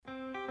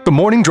The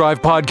Morning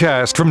Drive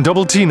podcast from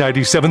Double T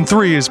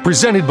 97.3 is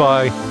presented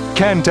by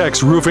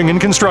Cantex Roofing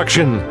and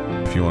Construction.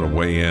 If you want to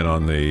weigh in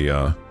on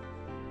the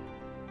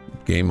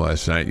game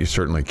last night, you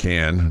certainly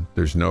can.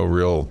 There's no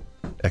real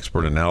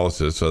expert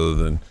analysis other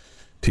than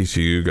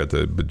TCU got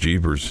the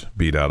bejeebers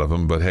beat out of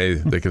them. But, hey,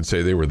 they can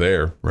say they were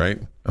there,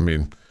 right? I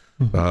mean,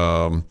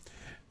 so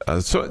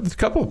a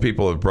couple of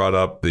people have brought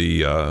up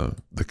the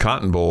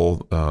Cotton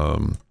Bowl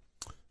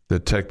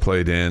that Tech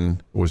played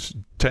in was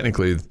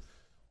technically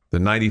the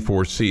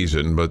 94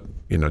 season, but,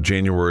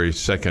 January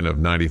 2nd of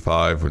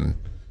 95 when,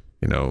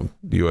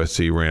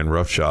 USC ran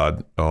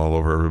roughshod all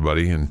over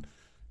everybody. And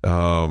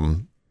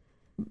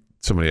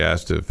somebody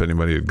asked if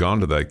anybody had gone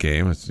to that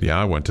game. I said, yeah,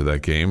 I went to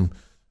that game.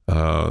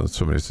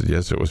 Somebody said,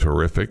 yes, it was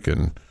horrific.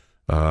 And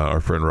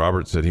our friend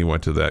Robert said he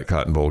went to that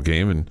Cotton Bowl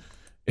game.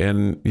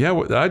 And yeah,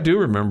 I do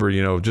remember,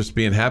 just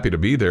being happy to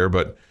be there,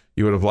 but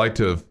you would have liked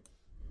to have,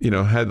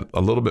 had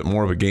a little bit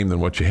more of a game than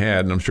what you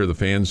had. And I'm sure the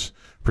fans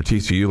for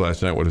TCU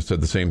last night would have said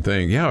the same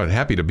thing. Yeah, I'm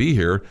happy to be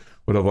here.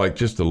 Would have liked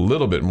just a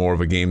little bit more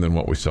of a game than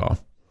what we saw.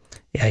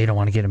 Yeah, you don't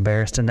want to get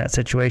embarrassed in that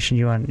situation.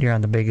 You're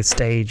on the biggest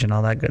stage and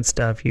all that good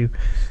stuff. You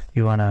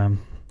want to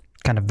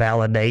kind of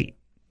validate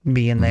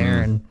being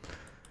there. And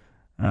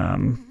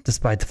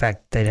despite the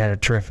fact they'd had a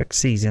terrific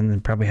season,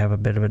 and probably have a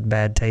bit of a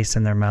bad taste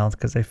in their mouth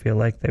because they feel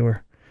like they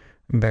were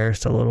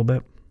embarrassed a little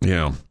bit.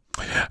 Yeah.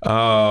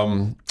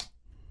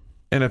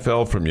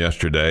 NFL from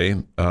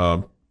yesterday,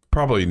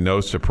 probably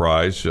no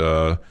surprise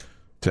to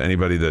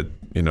anybody that,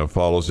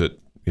 follows it,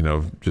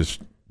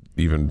 just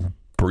even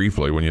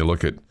briefly when you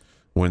look at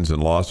wins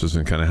and losses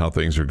and kind of how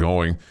things are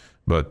going.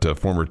 But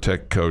former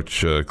Tech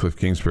coach Cliff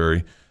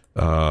Kingsbury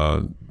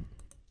ending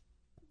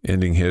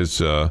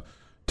his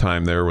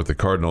time there with the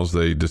Cardinals.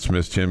 They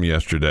dismissed him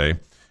yesterday.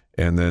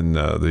 And then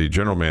the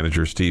general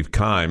manager, Steve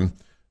Keim,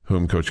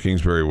 whom Coach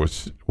Kingsbury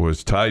was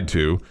tied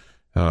to,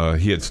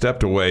 he had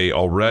stepped away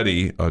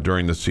already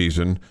during the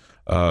season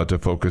to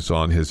focus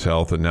on his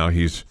health, and now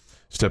he's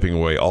stepping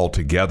away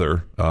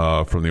altogether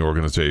from the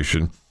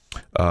organization.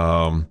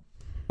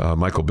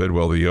 Michael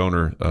Bidwell, the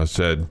owner,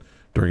 said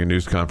during a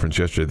news conference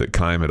yesterday that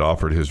Keim had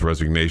offered his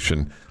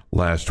resignation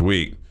last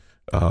week.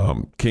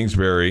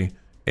 Kingsbury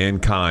and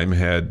Keim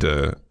had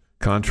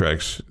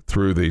contracts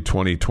through the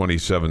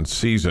 2027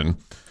 season,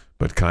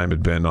 but Keim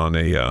had been on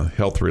a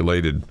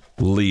health-related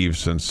leave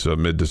since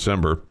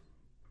mid-December.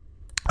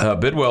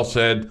 Bidwell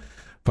said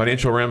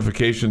financial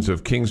ramifications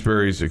of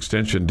Kingsbury's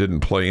extension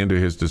didn't play into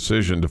his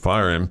decision to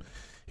fire him.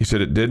 He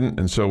said it didn't,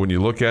 and so when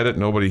you look at it,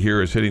 nobody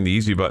here is hitting the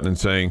easy button and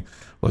saying,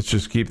 let's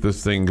just keep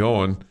this thing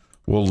going.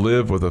 We'll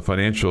live with the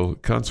financial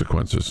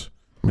consequences.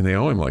 I mean, they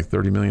owe him like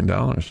 $30 million.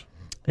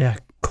 Yeah,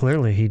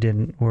 clearly he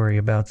didn't worry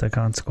about the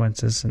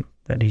consequences and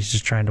that he's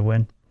just trying to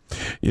win.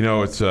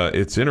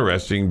 It's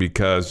interesting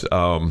because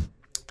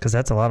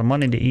that's a lot of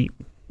money to eat.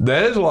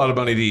 That is a lot of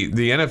money to eat.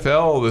 The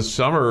NFL this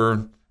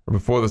summer,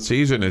 before the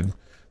season, had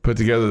put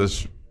together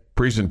this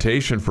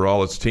presentation for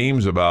all its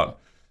teams about,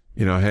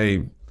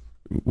 hey,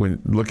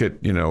 when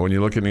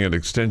you're looking at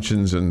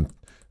extensions and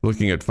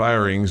looking at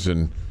firings,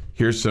 and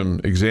here's some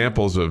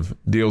examples of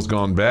deals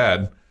gone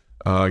bad.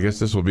 I guess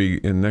this will be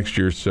in next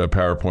year's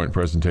PowerPoint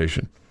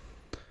presentation.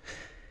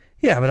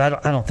 Yeah, but I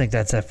don't think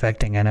that's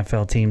affecting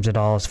NFL teams at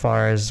all as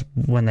far as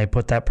when they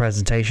put that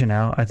presentation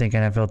out. I think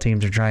NFL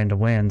teams are trying to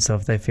win, so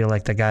if they feel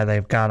like the guy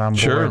they've got on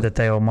board that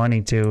they owe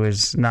money to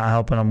is not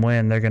helping them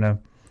win, they're gonna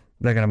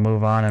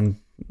move on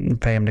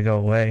and pay him to go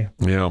away.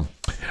 Yeah.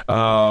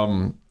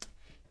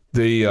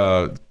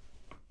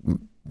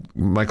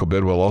 Michael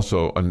Bidwell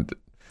also, I don't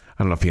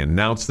know if he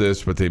announced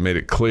this, but they made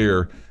it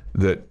clear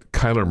that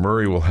Kyler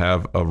Murray will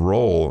have a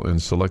role in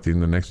selecting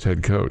the next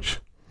head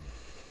coach.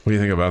 What do you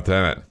think about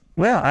that?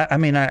 Well,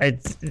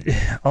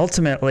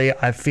 ultimately,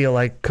 I feel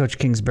like Coach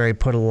Kingsbury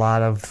put a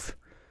lot of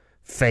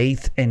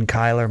faith in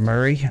Kyler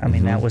Murray. I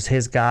mean, that was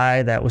his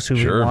guy. That was who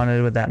he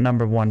wanted with that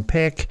number one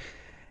pick.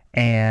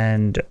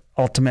 And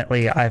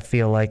ultimately, I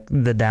feel like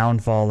the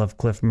downfall of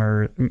Cliff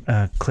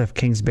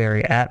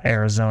Kingsbury at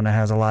Arizona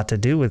has a lot to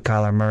do with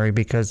Kyler Murray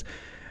because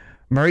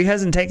Murray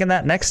hasn't taken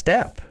that next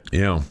step.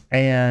 Yeah.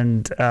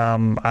 And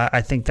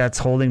I think that's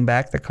holding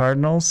back the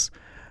Cardinals.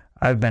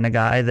 I've been a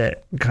guy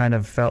that kind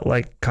of felt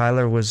like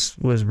Kyler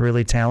was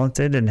really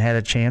talented and had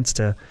a chance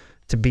to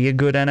be a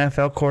good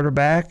NFL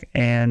quarterback,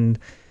 and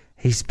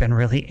he's been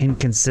really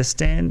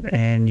inconsistent.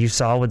 And you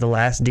saw with the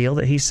last deal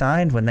that he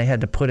signed when they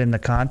had to put in the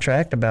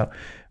contract about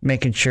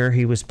making sure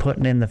he was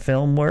putting in the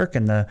film work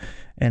and the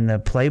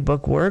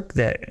playbook work,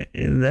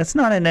 that's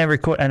not in every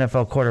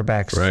NFL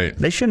quarterback's. Right.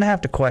 They shouldn't have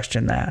to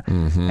question that.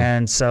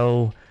 And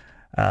so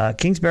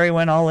Kingsbury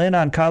went all in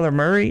on Kyler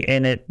Murray,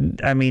 and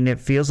it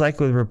feels like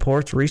with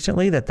reports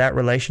recently that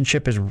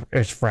relationship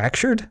is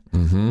fractured.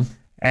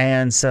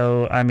 And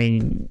so,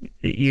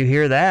 you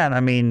hear that.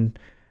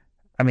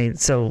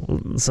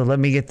 So let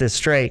me get this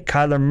straight.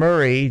 Kyler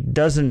Murray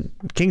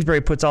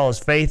Kingsbury puts all his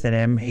faith in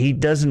him. He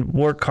doesn't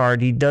work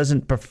hard. He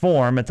doesn't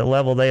perform at the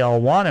level they all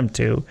want him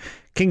to.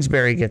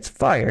 Kingsbury gets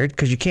fired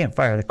because you can't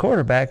fire the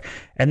quarterback.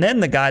 And then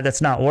the guy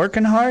that's not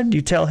working hard,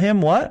 you tell him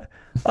what?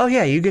 oh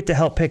yeah, you get to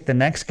help pick the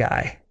next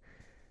guy.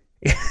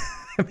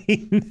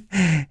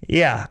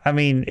 I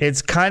mean,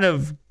 it's kind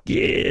of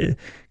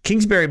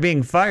Kingsbury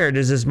being fired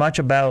is as much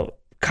about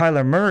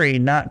Kyler Murray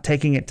not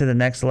taking it to the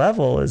next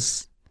level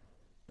as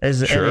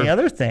any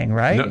other thing,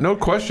 right? No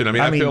question. I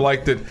mean, I feel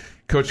like that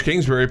Coach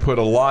Kingsbury put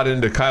a lot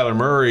into Kyler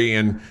Murray,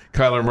 and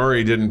Kyler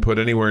Murray didn't put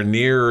anywhere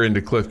near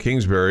into Cliff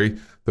Kingsbury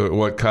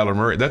what Kyler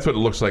Murray. That's what it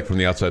looks like from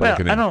the outside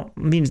looking in.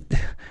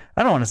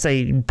 I don't want to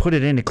say put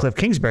it into Cliff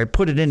Kingsbury.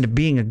 Put it into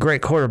being a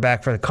great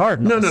quarterback for the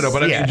Cardinals. No.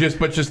 But I mean, just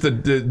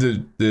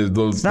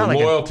the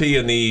loyalty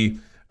and the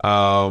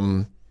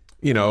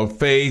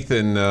faith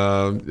and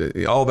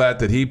all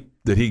that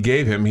he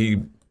gave him.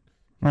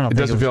 It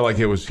doesn't feel like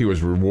he was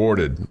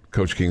rewarded.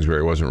 Coach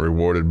Kingsbury wasn't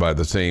rewarded by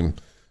the same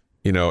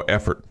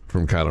effort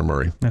from Kyler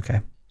Murray.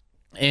 Okay.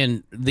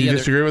 And do you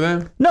disagree with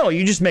that? No,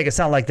 you just make it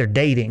sound like they're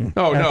dating.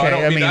 Oh no, okay?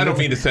 I don't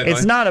mean to say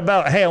it's not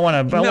about I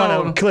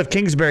want Cliff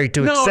Kingsbury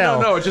to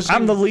excel. No.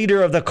 I'm the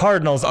leader of the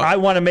Cardinals. I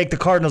want to make the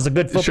Cardinals a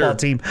good football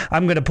team.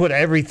 I'm going to put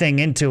everything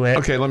into it.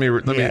 Okay, let me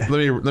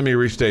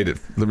restate it.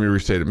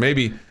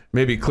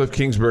 Maybe Cliff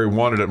Kingsbury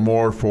wanted it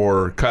more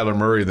for Kyler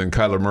Murray than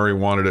Kyler Murray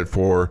wanted it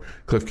for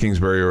Cliff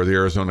Kingsbury or the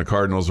Arizona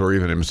Cardinals or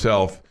even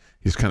himself.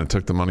 He just kind of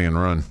took the money and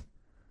ran.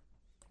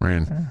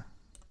 I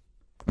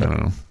don't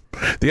know.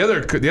 The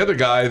other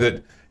guy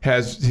that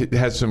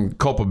has some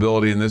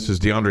culpability in this is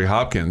DeAndre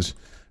Hopkins,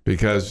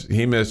 because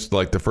he missed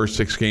like the first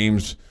 6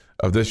 games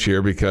of this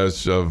year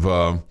because of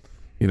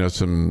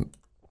some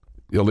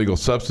illegal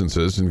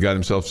substances and got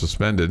himself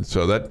suspended.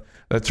 So that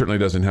certainly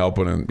doesn't help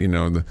when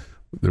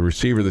the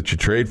receiver that you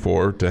trade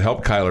for to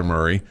help Kyler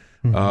Murray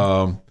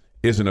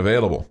isn't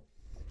available.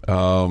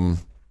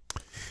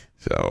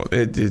 So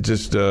it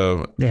just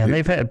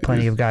they've had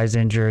plenty of guys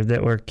injured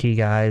that were key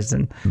guys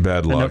and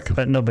bad luck,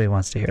 but nobody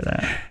wants to hear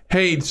that.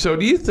 Hey, so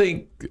do you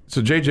think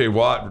J.J.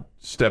 Watt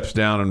steps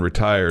down and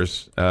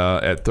retires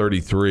at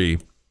 33?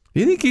 Do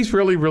you think he's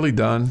really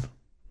done?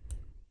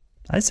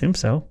 I assume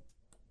so.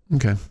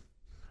 Okay.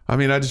 I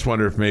mean, I just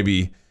wonder if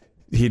maybe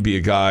he'd be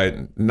a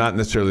guy, not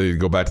necessarily to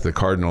go back to the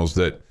Cardinals,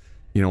 that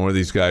one of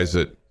these guys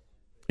that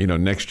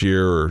next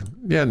year,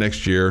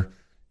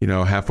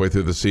 halfway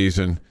through the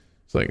season.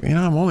 It's like,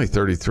 I'm only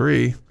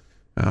 33.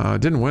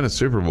 Didn't win a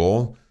Super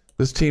Bowl.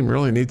 This team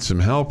really needs some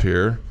help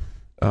here.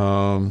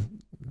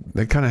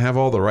 They kind of have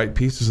all the right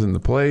pieces in the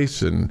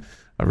place, and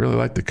I really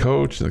like the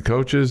coach and the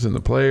coaches and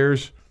the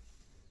players.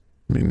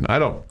 I mean, I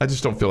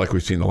just don't feel like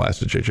we've seen the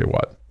last of J.J.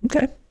 Watt.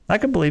 Okay. I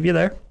can believe you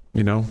there.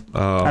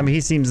 He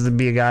seems to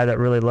be a guy that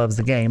really loves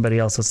the game, but he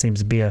also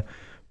seems to be a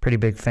pretty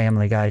big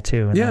family guy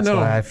too. And that's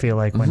why I feel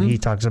like when he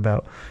talks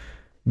about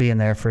being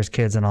there for his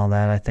kids and all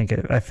that,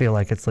 I feel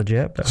like it's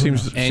legit. But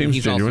seems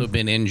he's genuine. also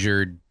been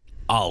injured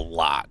a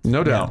lot.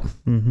 No doubt. Yeah.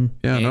 Mm-hmm.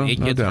 Yeah, it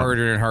gets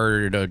harder and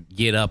harder to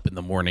get up in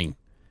the morning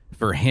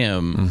for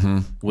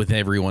him with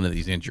every one of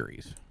these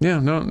injuries. Yeah,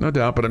 no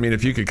doubt. But I mean,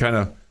 if you could kind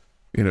of,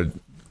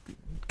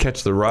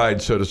 catch the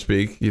ride, so to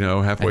speak,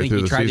 halfway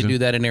through the season. He tried to do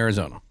that in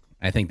Arizona.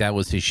 I think that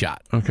was his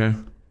shot. Okay.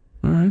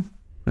 All right.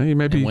 Well,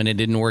 maybe. And when it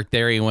didn't work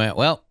there, he went,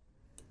 well,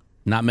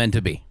 not meant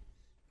to be.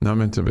 Not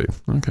meant to be.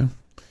 Okay.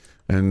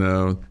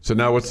 And so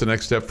now, what's the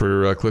next step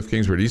for Cliff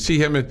Kingsbury? Do you see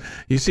him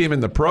in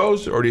the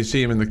pros, or do you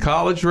see him in the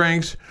college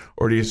ranks,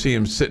 or do you see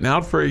him sitting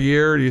out for a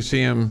year? Or do you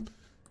see him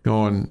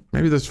going,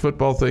 maybe this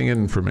football thing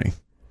isn't for me?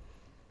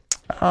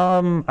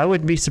 I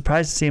wouldn't be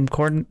surprised to see him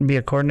be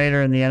a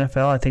coordinator in the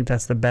NFL. I think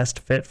that's the best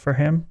fit for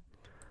him.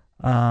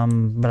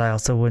 But I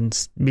also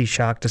wouldn't be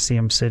shocked to see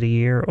him sit a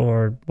year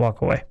or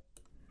walk away.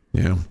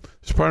 Yeah,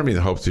 there's part of me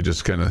that hopes he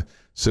just kind of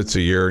sits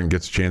a year and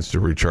gets a chance to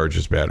recharge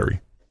his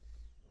battery.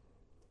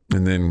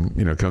 And then,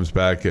 comes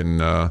back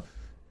and, I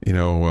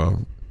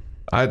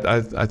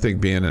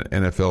think being an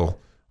NFL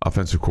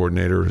offensive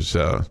coordinator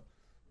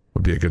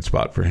would be a good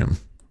spot for him.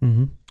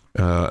 Mm-hmm.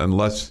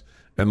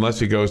 Unless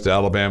he goes to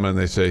Alabama and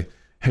they say,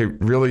 hey,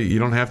 really, you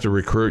don't have to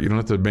recruit, you don't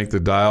have to make the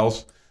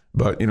dials,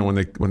 but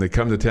when they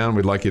come to town,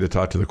 we'd like you to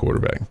talk to the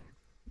quarterback.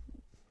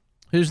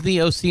 Who's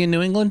the OC in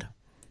New England?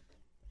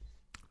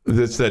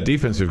 It's that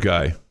defensive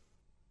guy.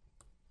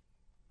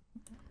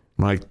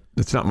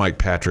 It's not Mike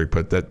Patrick,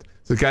 but that.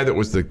 The guy that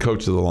was the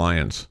coach of the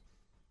Lions.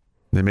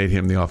 They made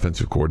him the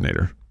offensive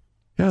coordinator.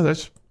 Yeah,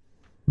 that's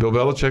Bill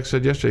Belichick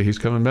said yesterday he's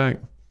coming back.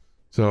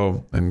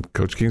 So, and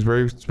Coach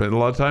Kingsbury spent a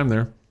lot of time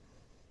there.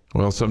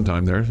 Well, some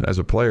time there as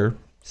a player.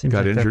 Seems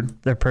got like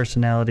injured. Their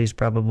personalities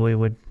probably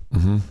would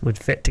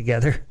fit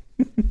together.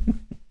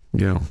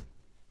 Yeah.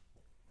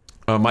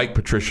 Matt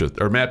Patricia,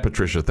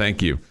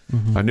 thank you.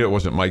 Mm-hmm. I knew it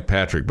wasn't Mike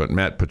Patrick, but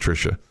Matt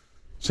Patricia.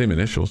 Same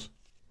initials.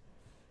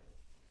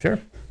 Sure.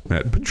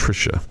 Matt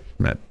Patricia.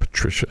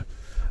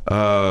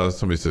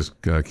 Somebody says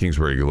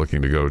Kingsbury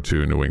looking to go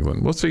to New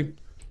England. We'll see.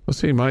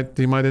 He might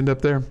end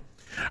up there.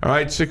 All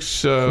right,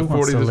 6:40. Who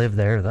wants to live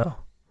there though?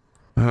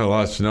 A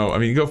lot of snow. I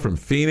mean, you go from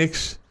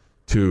Phoenix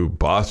to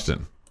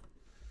Boston.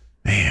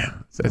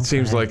 Man, that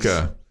seems like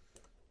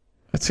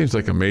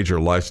a major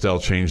lifestyle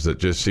change. That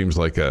just seems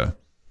like a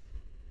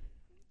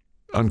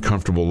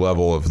uncomfortable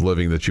level of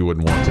living that you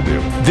wouldn't want to do.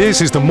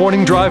 This is the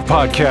Morning Drive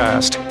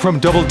Podcast from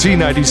Double T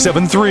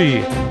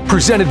 97.3,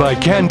 presented by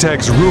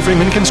Cantex Roofing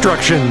and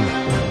Construction.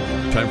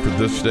 Time for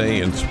this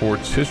day in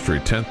sports history,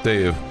 10th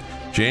day of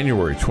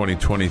January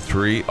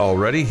 2023.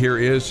 Already, here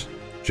is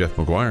Jeff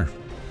McGuire.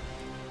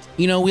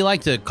 You know, we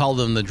like to call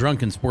them the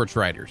drunken sports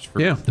writers for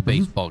the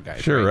baseball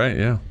guys. Sure, right?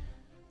 Yeah.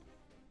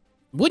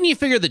 Wouldn't you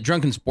figure that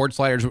drunken sports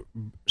writers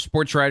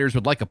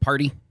would like a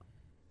party?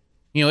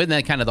 You know, isn't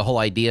that kind of the whole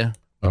idea?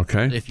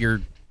 Okay. If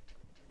you're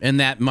in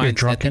that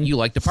mindset that you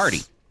like to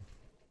party.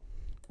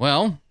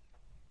 Well,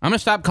 I'm going to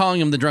stop calling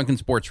them the drunken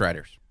sports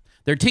writers.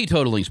 They're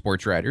teetotaling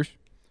sports writers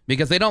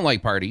because they don't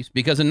like parties,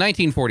 because in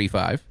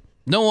 1945,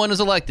 no one is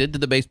elected to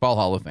the Baseball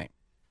Hall of Fame.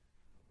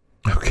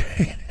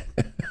 Okay.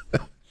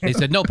 They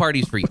said no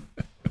parties for you.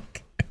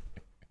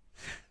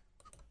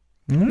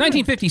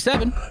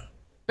 1957,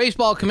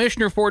 baseball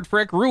commissioner Ford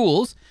Frick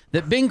rules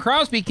that Bing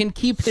Crosby can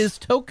keep his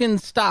token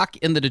stock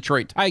in the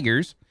Detroit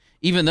Tigers,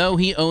 even though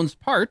he owns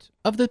part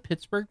of the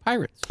Pittsburgh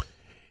Pirates.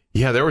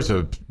 Yeah, there was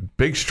a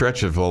big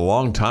stretch of a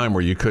long time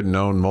where you couldn't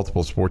own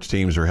multiple sports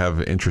teams or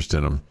have interest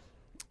in them.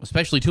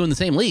 Especially two in the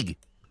same league.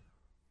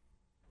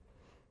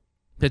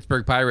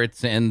 Pittsburgh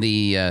Pirates and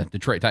the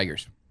Detroit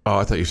Tigers. Oh,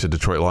 I thought you said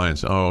Detroit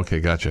Lions. Oh, okay,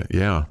 gotcha.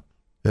 Yeah,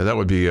 that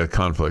would be a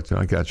conflict.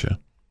 I gotcha.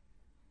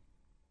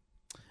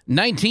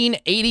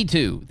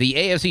 1982, the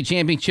AFC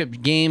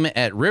Championship game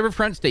at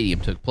Riverfront Stadium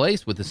took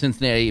place, with the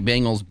Cincinnati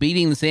Bengals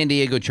beating the San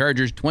Diego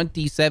Chargers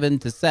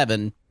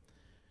 27-7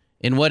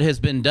 in what has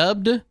been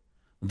dubbed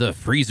the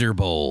Freezer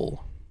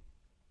Bowl.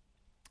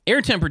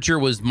 Air temperature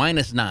was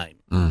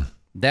 -9.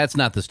 That's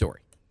not the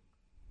story.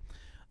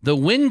 The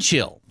wind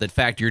chill that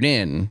factored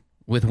in,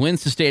 with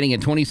winds sustaining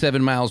at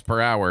 27 miles per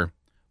hour,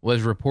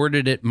 was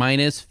reported at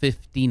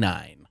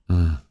 -59.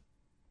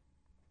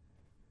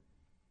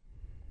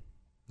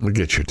 We'll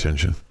get your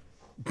attention.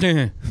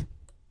 No,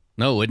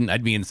 it wouldn't.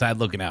 I'd be inside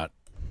looking out,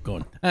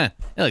 going, it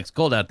looks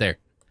cold out there.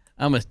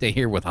 I'm going to stay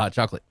here with hot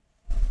chocolate.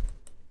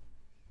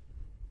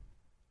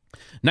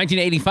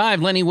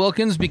 1985, Lenny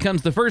Wilkens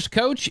becomes the first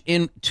coach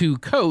to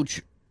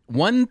coach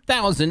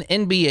 1,000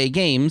 NBA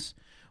games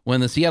when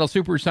the Seattle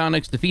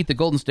Supersonics defeat the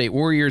Golden State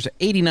Warriors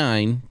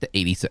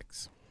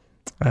 89-86.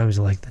 I always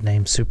like the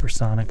name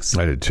Supersonics.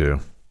 I did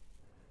too.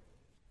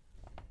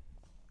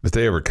 If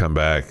they ever come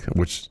back,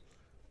 which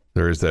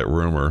there is that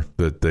rumor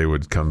that they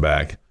would come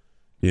back,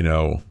 you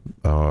know,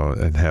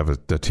 and have a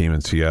team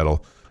in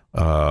Seattle,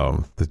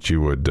 that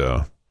you would,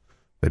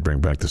 they'd bring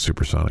back the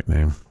Supersonic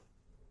name.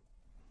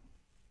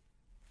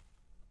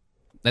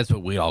 That's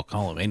what we all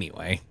call them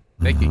anyway.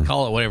 They could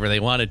call it whatever they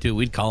wanted to.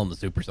 We'd call them the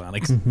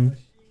Supersonics.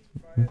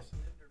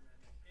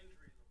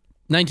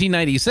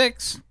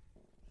 1996.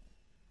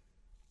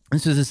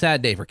 This is a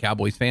sad day for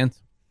Cowboys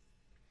fans.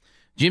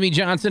 Jimmy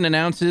Johnson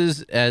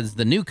announces as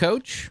the new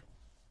coach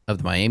of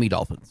the Miami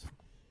Dolphins.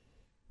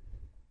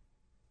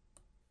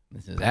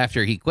 This is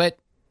after he quit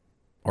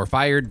or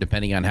fired,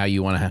 depending on how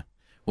you want to,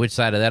 which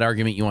side of that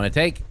argument you want to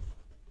take.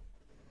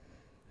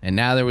 And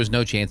now there was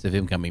no chance of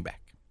him coming back.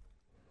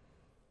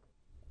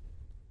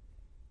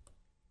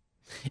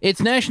 It's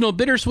National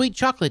Bittersweet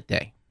Chocolate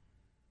Day.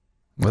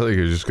 I think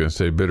you're just going to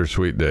say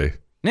Bittersweet Day.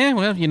 Yeah,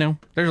 well, you know,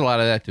 there's a lot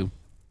of that too.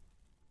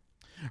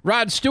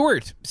 Rod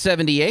Stewart,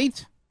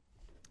 78.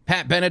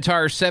 Pat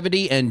Benatar,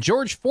 70. And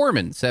George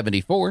Foreman,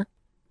 74.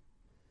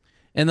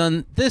 And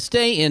on this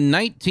day in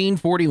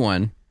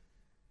 1941,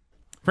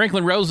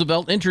 Franklin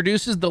Roosevelt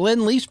introduces the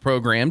Lend-Lease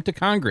program to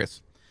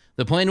Congress.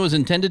 The plan was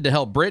intended to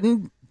help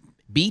Britain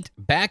beat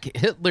back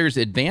Hitler's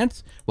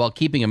advance while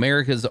keeping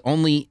America's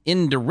only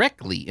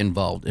indirectly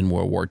involved in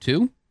World War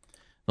II.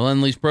 The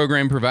Lend-Lease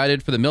program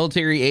provided for the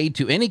military aid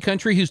to any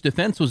country whose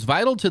defense was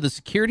vital to the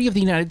security of the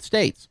United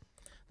States.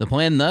 The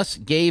plan thus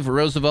gave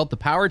Roosevelt the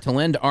power to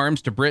lend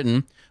arms to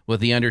Britain with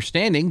the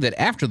understanding that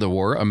after the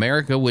war,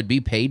 America would be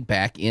paid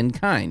back in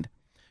kind.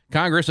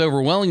 Congress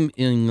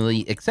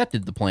overwhelmingly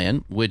accepted the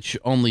plan, which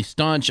only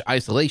staunch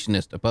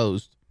isolationists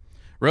opposed.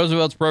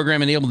 Roosevelt's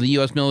program enabled the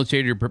U.S.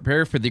 military to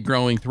prepare for the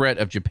growing threat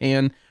of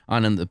Japan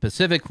on the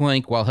Pacific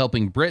flank while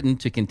helping Britain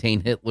to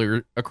contain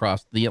Hitler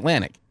across the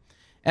Atlantic,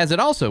 as it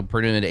also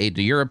permitted aid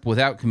to Europe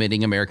without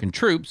committing American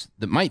troops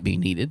that might be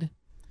needed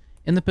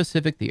in the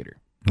Pacific theater.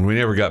 We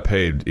never got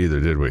paid either,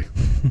 did we?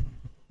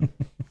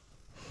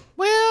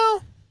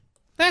 Well,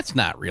 that's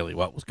not really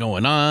what was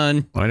going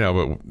on. I know,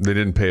 but they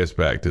didn't pay us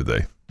back, did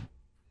they?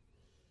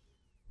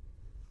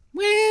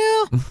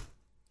 Well,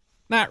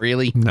 not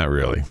really. Not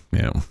really,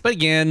 yeah. But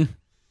again,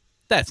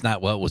 that's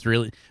not what was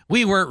really...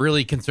 We weren't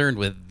really concerned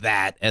with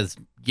that as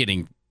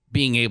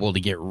being able to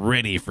get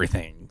ready for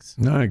things.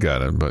 No, I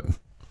got it, but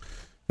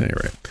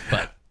anyway.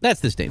 But that's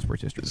this day in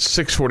sports history.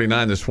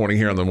 6:49 this morning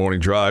here on the Morning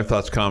Drive.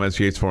 Thoughts, comments,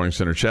 Yates Flooring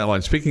Center chat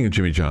line. Speaking of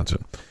Jimmy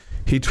Johnson,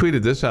 he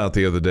tweeted this out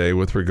the other day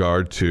with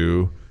regard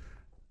to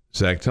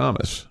Zach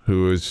Thomas,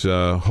 who is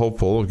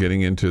hopeful of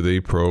getting into the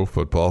Pro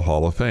Football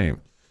Hall of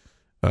Fame.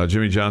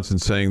 Jimmy Johnson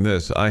saying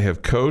this: I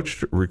have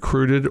coached,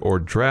 recruited, or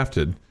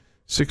drafted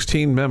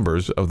 16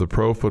 members of the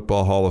Pro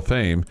Football Hall of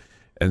Fame,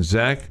 and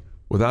Zach,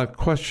 without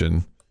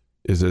question,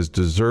 is as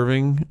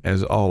deserving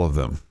as all of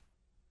them.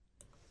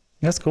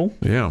 That's cool.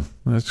 Yeah,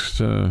 that's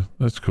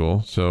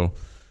cool. So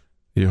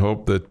you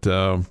hope that,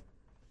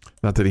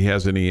 not that he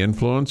has any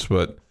influence,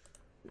 but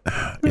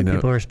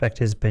people respect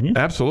his opinion.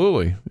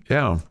 Absolutely.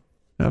 Yeah,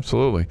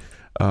 absolutely.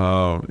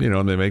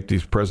 And they make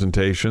these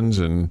presentations,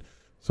 and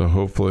so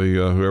hopefully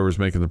whoever's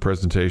making the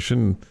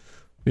presentation,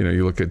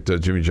 you look at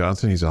Jimmy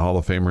Johnson, he's a Hall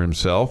of Famer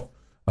himself,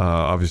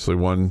 obviously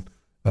won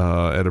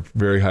at a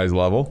very high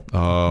level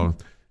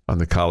on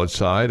the college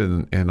side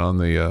and on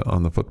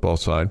the football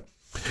side.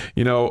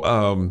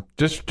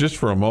 Just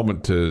for a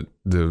moment, to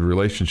the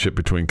relationship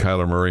between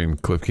Kyler Murray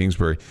and Cliff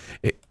Kingsbury,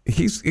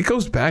 it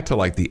goes back to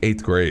like the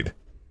 8th grade,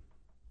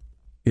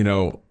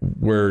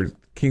 where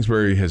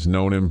Kingsbury has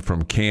known him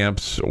from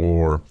camps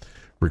or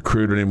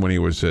recruited him when he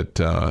was at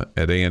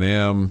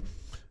A&M.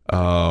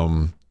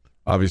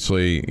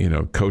 Obviously,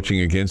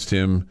 coaching against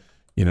him,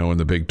 in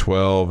the Big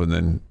 12,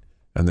 and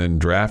then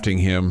drafting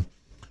him.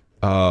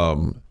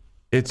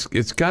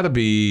 It's got to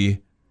be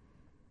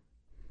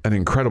an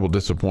incredible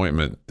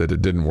disappointment that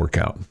it didn't work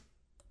out.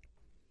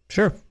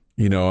 Sure.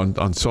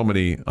 On so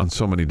many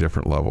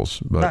different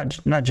levels,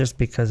 but not just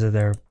because of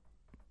their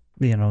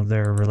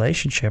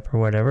relationship or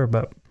whatever,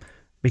 but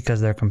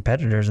because they're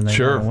competitors and they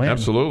want to win.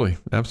 Absolutely.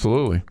 And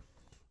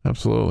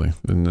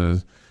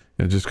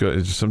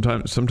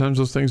sometimes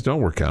those things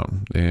don't work out,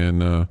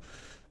 and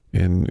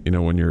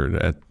when you're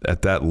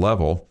at that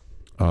level,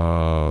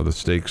 the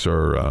stakes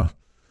are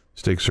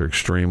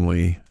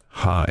extremely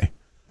high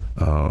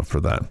for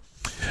that.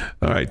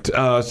 All right,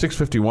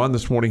 6:51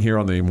 this morning here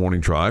on the Morning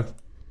Drive.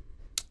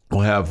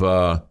 We'll have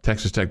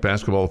Texas Tech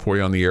basketball for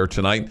you on the air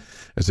tonight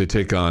as they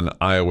take on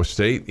Iowa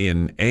State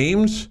in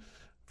Ames.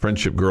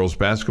 Friendship girls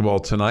basketball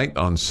tonight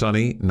on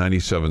Sunny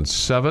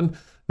 97.7.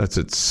 That's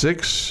at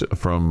 6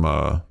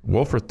 from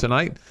Wolford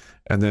tonight.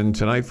 And then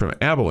tonight from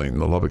Abilene,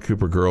 the Lubbock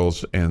Cooper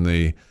girls and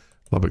the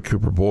Lubbock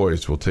Cooper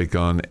boys will take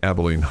on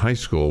Abilene High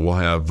School. We'll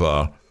have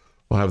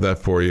that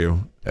for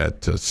you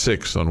at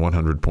 6 on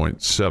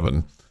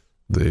 100.7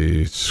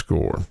 The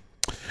Score.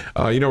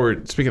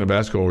 We're speaking of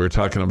basketball, we were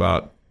talking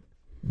about,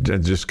 it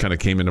just kind of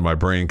came into my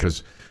brain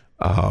because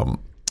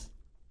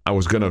I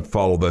was going to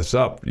follow this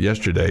up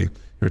yesterday.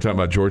 We were talking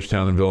about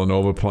Georgetown and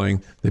Villanova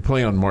playing. They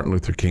play on Martin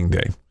Luther King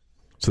Day.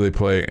 So they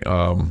play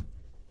on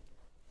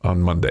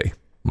Monday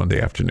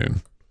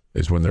afternoon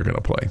is when they're going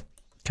to play.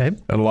 Okay.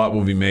 And a lot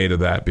will be made of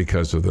that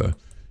because of the,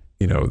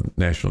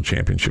 national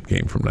championship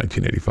game from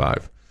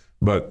 1985.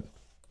 But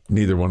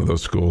neither one of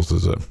those schools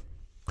is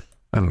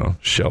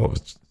shell of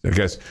it. I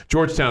guess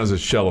Georgetown is a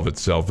shell of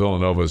itself.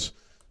 Villanova's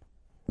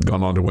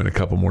gone on to win a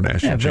couple more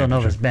national championships.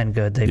 Villanova's been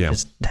good.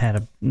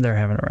 They're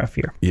having a rough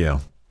year.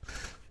 Yeah,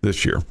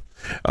 this year.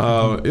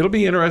 It'll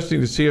be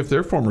interesting to see if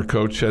their former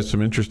coach has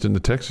some interest in the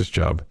Texas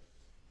job.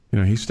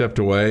 He stepped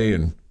away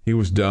and he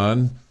was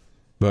done,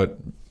 but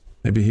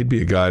maybe he'd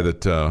be a guy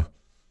that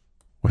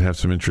would have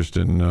some interest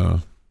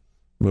in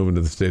moving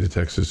to the state of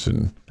Texas.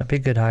 And that'd be a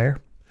good hire.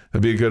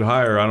 That'd be a good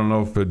hire. I don't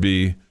know if it'd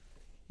be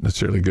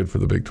necessarily good for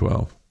the Big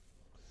 12.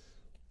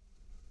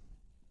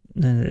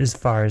 As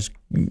far as...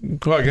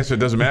 Well, I guess it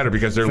doesn't matter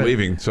because they're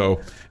leaving.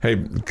 So,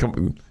 hey,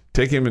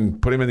 take him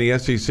and put him in the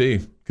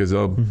SEC because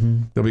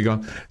they'll be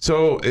gone.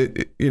 So,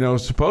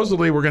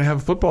 supposedly we're going to have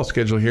a football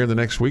schedule here in the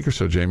next week or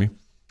so, Jamie.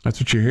 That's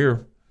what you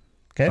hear.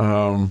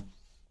 Okay.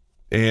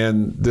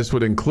 And this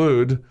would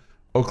include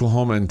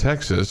Oklahoma and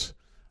Texas.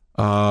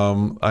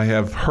 I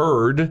have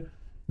heard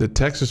that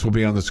Texas will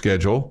be on the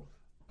schedule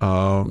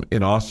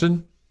in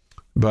Austin,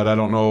 but I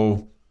don't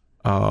know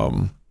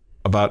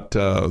about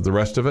the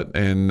rest of it.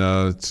 And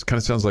it kind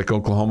of sounds like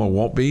Oklahoma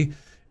won't be.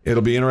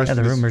 It'll be interesting.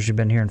 Yeah, the rumors you've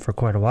been hearing for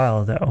quite a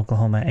while that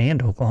Oklahoma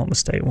and Oklahoma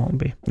State won't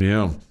be.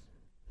 Yeah.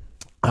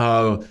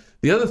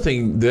 The other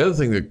thing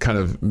that kind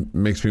of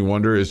makes me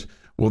wonder is,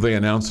 will they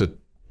announce a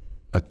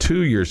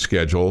 2-year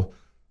schedule?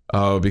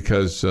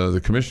 Because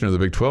the commissioner of the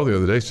Big 12 the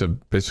other day said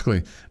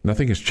basically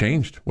nothing has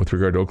changed with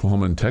regard to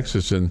Oklahoma and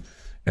Texas and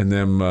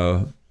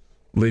them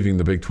leaving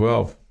the Big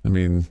 12. I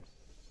mean,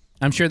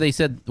 I'm sure they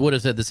would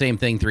have said the same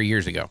thing 3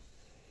 years ago.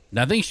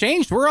 Nothing's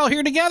changed. We're all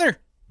here together.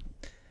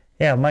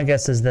 Yeah, my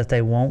guess is that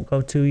they won't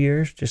go 2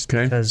 years just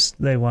because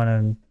they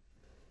want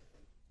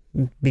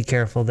to be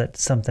careful that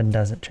something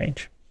doesn't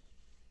change.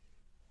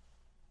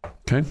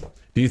 Okay.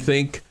 Do you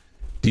think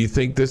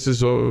this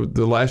is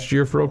the last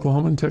year for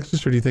Oklahoma and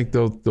Texas, or do you think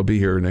they'll be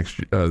here next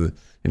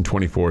in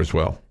 24 as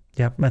well?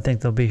 Yep, I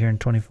think they'll be here in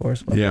 24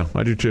 as well. Yeah,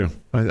 I do too.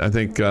 I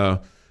think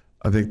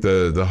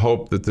the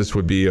hope that this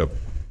would be a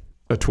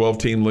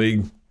 12-team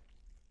league,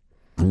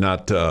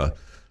 not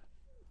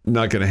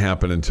going to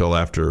happen until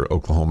after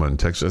Oklahoma and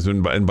Texas,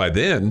 and by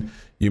then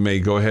you may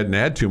go ahead and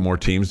add 2 more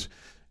teams,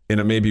 and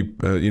it may be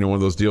one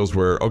of those deals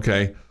where,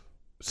 okay,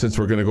 since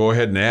we're going to go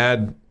ahead and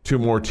add 2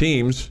 more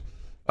teams,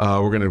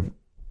 we're going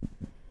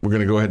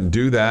to go ahead and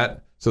do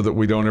that so that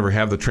we don't ever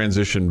have the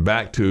transition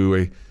back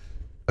to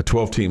a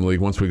 12-team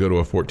league once we go to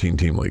a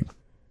 14-team league.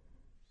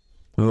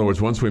 In other words,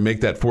 once we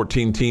make that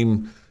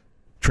 14-team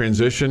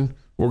transition,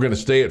 we're going to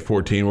stay at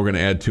 14. We're going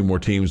to add 2 more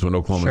teams when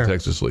Oklahoma and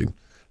Texas lead.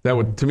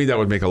 To me, that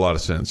would make a lot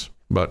of sense.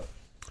 But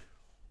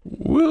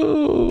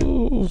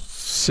we'll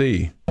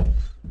see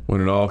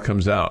when it all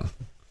comes out.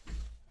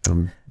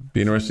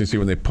 Be interesting to see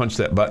when they punch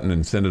that button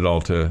and send it all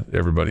to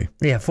everybody.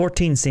 Yeah,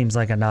 14 seems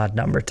like an odd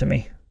number to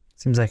me.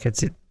 Seems like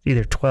it's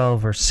either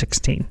 12 or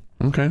 16.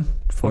 Okay.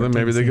 Well, then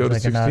maybe they go to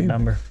like 16. An odd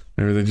number.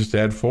 Maybe they just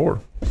add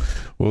 4.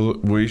 Well,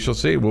 we shall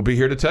see. We'll be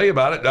here to tell you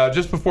about it.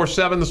 Just before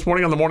 7 this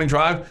morning on the Morning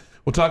Drive,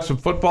 we'll talk some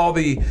football.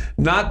 The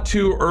not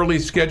too early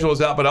schedule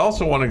is out, but I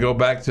also want to go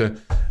back to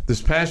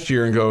this past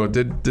year and go,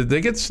 did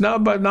they get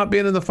snubbed by not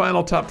being in the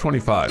final top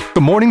 25?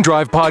 The Morning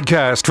Drive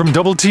podcast from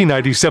Double T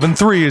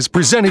 97.3 is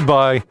presented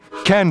by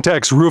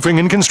Cantex Roofing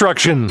and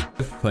Construction.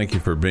 Thank you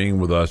for being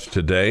with us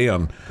today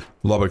on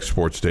Lubbock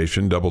Sports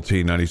Station, Double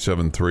T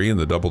 97.3 and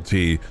the Double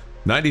T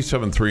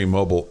 97.3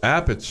 mobile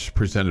app. It's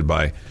presented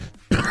by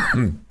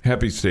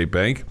Happy State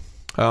Bank.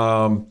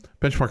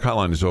 Benchmark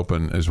Hotline is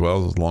open as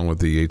well, along with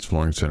the Yates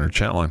Flooring Center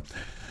chat line.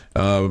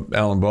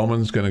 Alan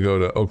Bowman's going to go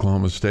to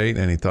Oklahoma State.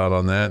 Any thought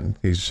on that?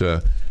 He's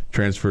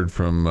transferred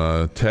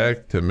from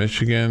Tech to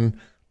Michigan,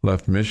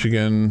 left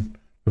Michigan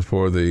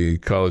before the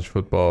college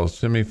football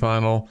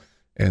semifinal,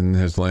 and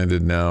has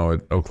landed now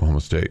at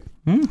Oklahoma State.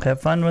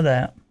 Have fun with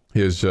that.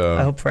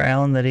 I hope for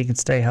Alan that he can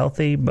stay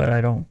healthy, but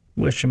I don't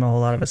wish him a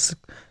whole lot of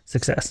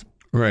success.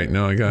 Right.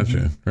 No, I got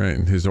you. Right.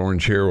 His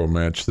orange hair will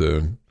match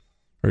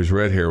or his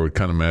red hair would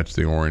kind of match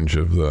the orange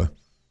of the.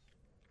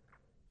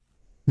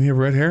 You have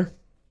red hair?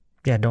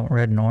 Yeah, don't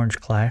red and orange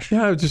clash?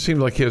 Yeah, it just seemed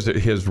like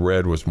his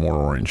red was more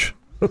orange.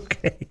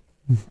 Okay.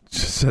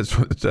 That's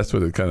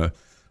what it kind of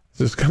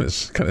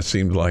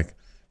seemed like,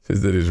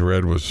 that his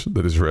red was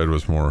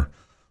more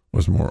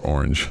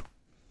orange.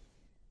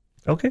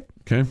 Okay.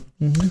 Okay.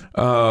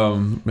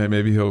 Mm-hmm.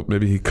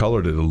 Maybe he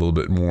colored it a little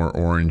bit more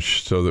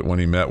orange so that when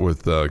he met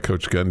with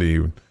Coach Gundy, he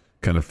would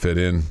kind of fit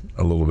in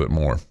a little bit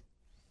more.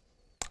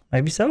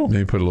 Maybe so.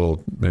 Maybe put a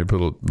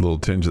little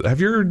tinge. Have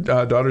your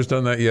daughters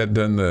done that yet?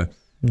 Done the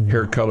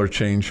hair color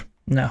change?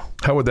 No.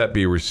 How would that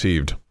be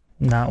received?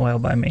 Not well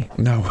by me.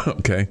 No.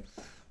 Okay.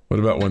 What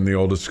about when the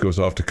oldest goes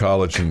off to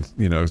college and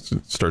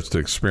starts to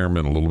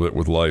experiment a little bit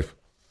with life?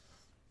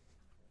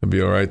 It'd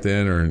be all right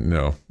then, or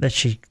no? That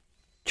she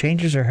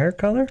changes her hair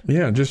color?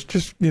 Yeah, just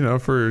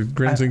for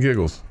grins and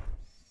giggles.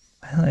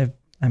 Well,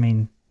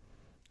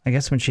 I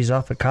guess when she's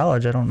off at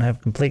college, I don't have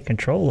complete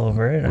control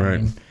over it.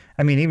 Right.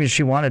 I mean, even if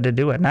she wanted to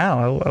do it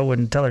now, I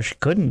wouldn't tell her she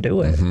couldn't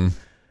do it. Mm-hmm.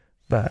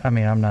 But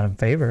I'm not in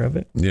favor of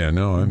it. Yeah,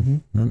 no, I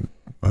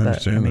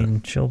understand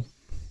that. She'll.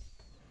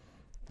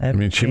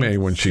 She may,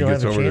 when she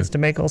gets over to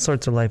make all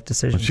sorts of life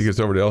decisions. When she gets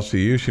over to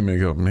LCU, she may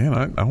go,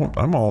 man,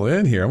 I'm all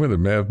in here. I'm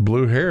going to have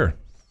blue hair.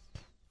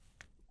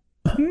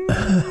 I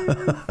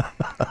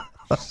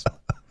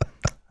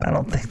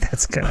don't think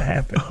that's going to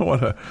happen. I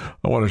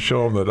want to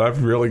show them that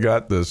I've really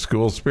got the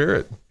school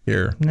spirit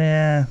here.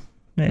 Yeah,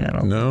 I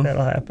don't think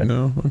that'll happen.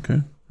 No,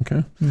 okay.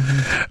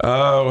 Mm-hmm.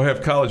 We'll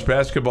have college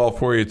basketball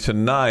for you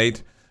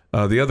tonight.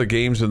 The other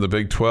games in the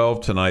Big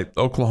 12 tonight: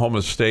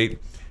 Oklahoma State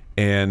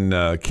and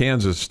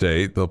Kansas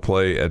State. They'll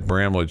play at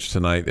Bramlage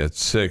tonight at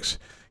 6.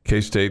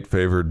 K-State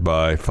favored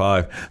by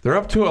 5. They're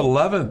up to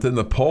 11th in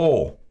the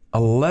poll.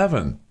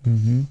 11.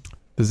 Mm-hmm.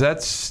 Does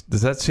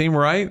that seem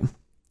right?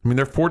 I mean,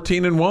 they're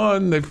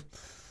 14-1.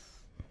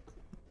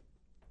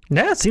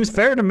 Yeah, it seems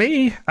fair to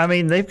me. I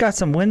mean, they've got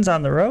some wins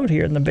on the road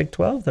here in the Big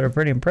 12 that are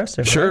pretty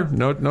impressive. Sure,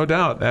 right? no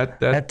doubt.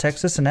 At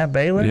Texas and at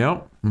Baylor. Yeah.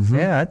 Mm-hmm.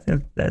 Yeah, I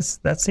think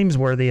that seems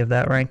worthy of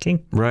that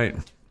ranking. Right.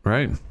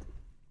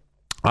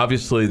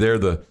 Obviously, they're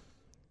the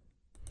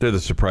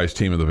surprise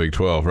team of the Big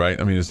 12, right?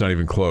 I mean, it's not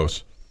even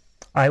close.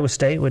 Iowa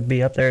State would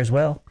be up there as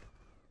well.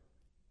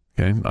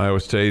 Okay, Iowa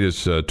State is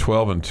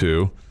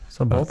 12-2.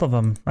 So both of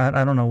them.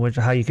 I don't know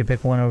how you could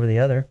pick one over the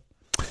other.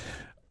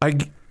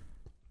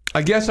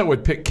 I guess I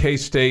would pick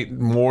K-State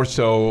more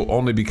so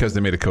only because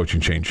they made a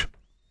coaching change.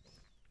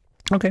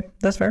 Okay,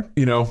 that's fair.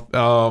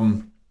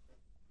 And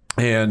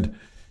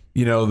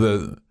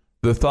the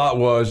thought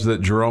was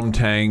that Jerome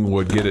Tang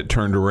would get it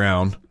turned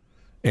around.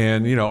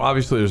 And,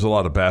 obviously there's a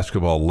lot of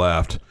basketball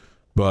left.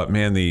 But,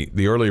 man,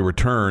 the early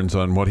returns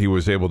on what he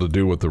was able to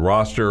do with the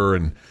roster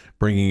and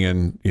bringing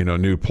in,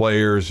 new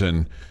players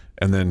and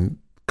then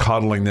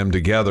coddling them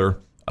together.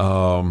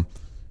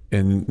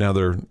 And now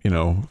they're,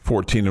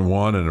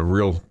 14-1 and a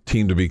real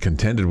team to be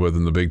contended with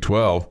in the Big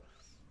 12.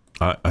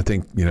 I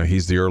think,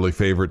 he's the early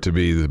favorite to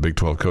be the Big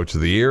 12 Coach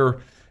of the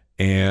Year.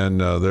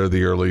 And they're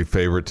the early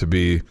favorite to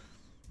be,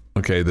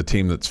 the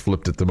team that's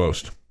flipped it the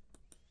most.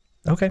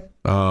 Okay.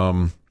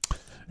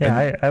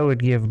 I would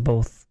give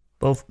both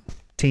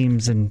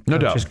teams and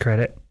coaches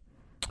credit.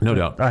 No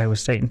doubt. Iowa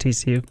State and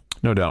TCU.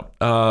 No doubt.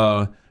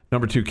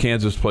 Number 2,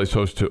 Kansas plays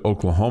host to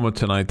Oklahoma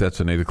tonight. That's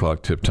an 8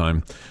 o'clock tip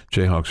time.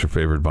 Jayhawks are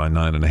favored by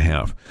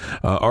 9.5.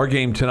 Our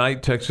game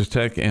tonight, Texas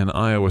Tech and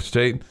Iowa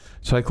State.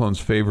 Cyclones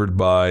favored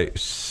by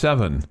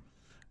 7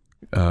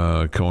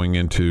 going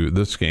into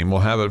this game. We'll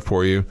have it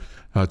for you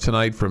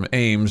tonight from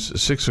Ames,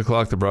 6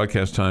 o'clock the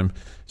broadcast time,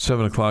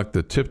 7 o'clock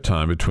the tip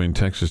time between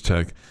Texas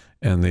Tech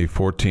and the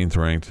 14th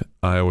ranked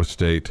Iowa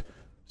State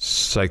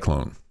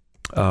Cyclone.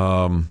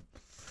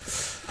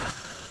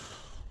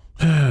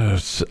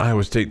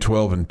 Iowa State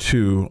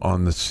 12-2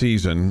 on the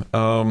season.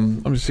 Let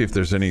me see if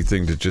there's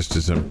anything that just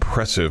is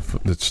impressive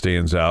that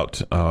stands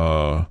out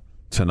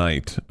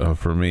tonight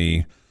for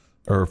me,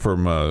 or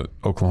from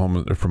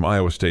Oklahoma, or from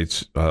Iowa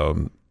State's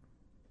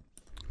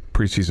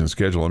preseason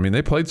schedule. I mean,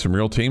 they played some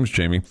real teams,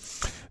 Jamie.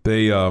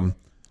 They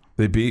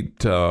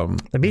beat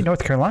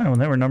North Carolina when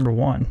they were number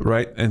 1.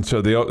 Right, and so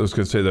I was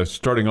going to say that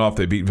starting off,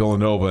 they beat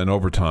Villanova in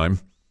overtime,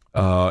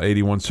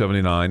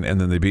 81-79,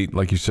 and then they beat,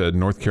 like you said,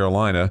 North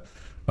Carolina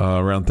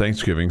around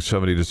Thanksgiving,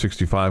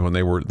 70-65, when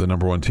they were the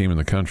number 1 team in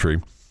the country.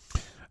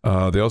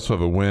 They also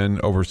have a win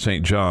over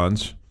St.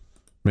 John's.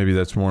 Maybe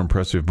that's more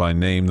impressive by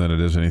name than it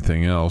is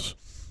anything else,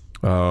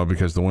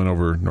 because the win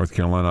over North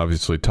Carolina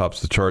obviously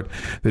tops the chart.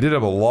 They did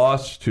have a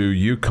loss to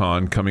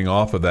UConn coming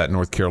off of that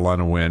North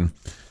Carolina win,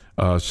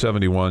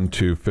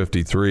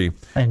 71-53.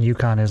 And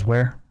UConn is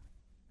where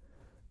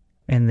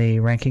in the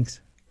ratings?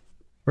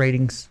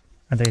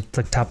 Are they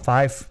like top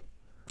 5?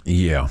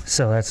 Yeah.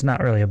 So that's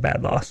not really a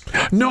bad loss.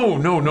 No.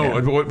 Yeah.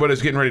 What I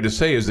was getting ready to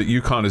say is that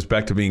UConn is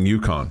back to being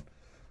UConn.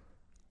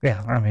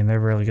 Yeah, I mean, they're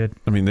really good.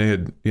 I mean, they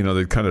had,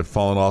 they'd kind of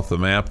fallen off the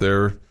map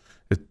there.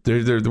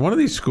 They're one of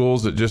these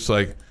schools that just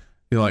like,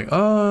 you're like,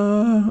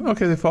 oh,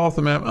 okay, they fall off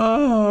the map.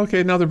 Oh,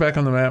 okay, now they're back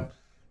on the map.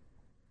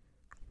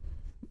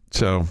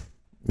 So,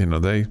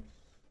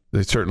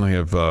 they certainly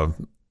have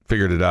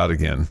figured it out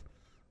again.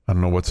 I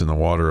don't know what's in the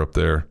water up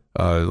there.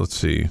 Let's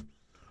see.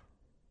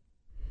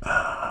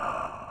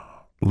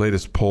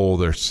 Latest poll,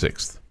 they're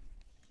 6th.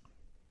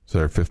 So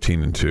they're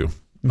 15-2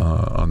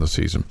 on the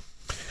season.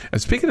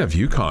 And speaking of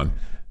UConn,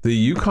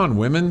 the UConn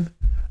women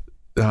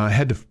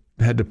had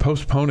to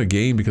postpone a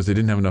game because they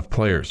didn't have enough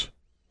players.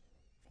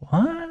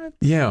 What?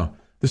 Yeah.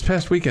 This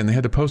past weekend, they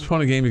had to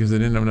postpone a game because they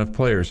didn't have enough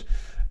players.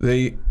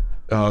 The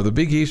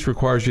Big East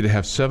requires you to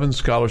have 7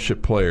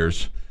 scholarship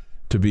players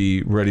to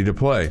be ready to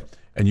play.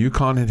 And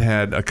UConn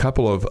had a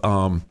couple of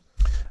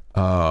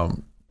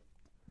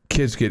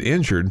kids get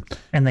injured.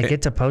 And they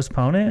get to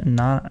postpone it and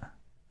not...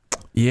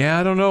 Yeah,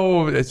 I don't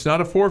know. It's not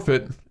a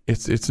forfeit.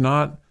 It's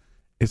not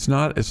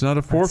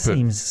a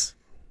forfeit.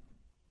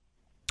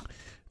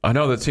 I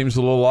know that seems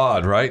a little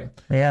odd, right?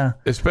 Yeah.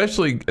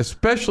 Especially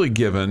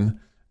given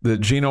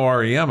that Gino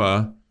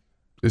Auriemma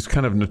is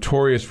kind of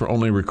notorious for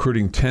only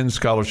recruiting 10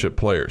 scholarship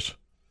players.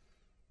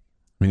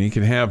 I mean, he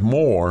can have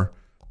more,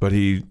 but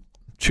he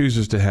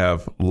chooses to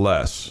have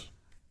less.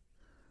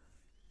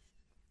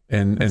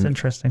 That's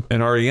interesting.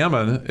 And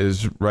Auriemma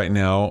is right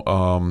now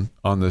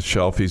on the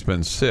shelf. He's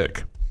been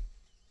sick.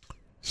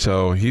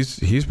 So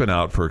he's been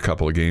out for a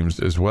couple of games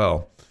as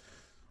well.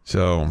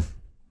 So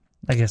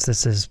I guess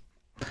this is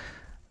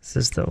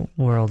the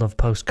world of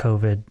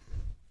post-COVID.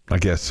 I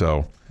guess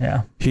so.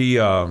 Yeah.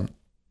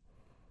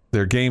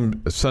 Their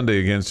game Sunday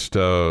against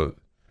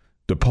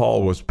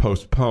DePaul was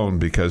postponed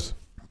because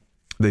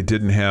they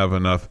didn't have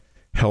enough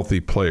healthy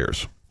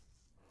players.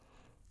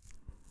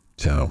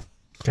 So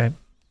okay.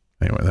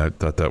 Anyway, I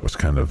thought that was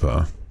kind of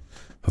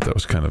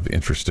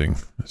interesting.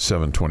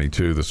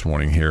 7:22 this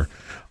morning here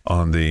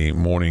on the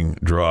morning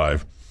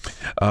drive.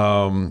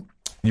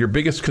 Your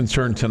biggest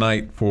concern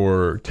tonight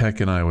for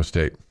Tech and Iowa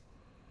State?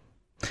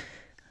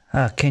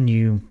 Can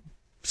you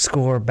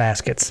score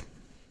baskets?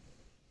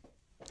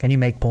 Can you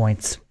make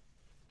points?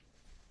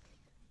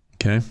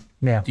 Okay.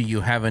 Yeah. Do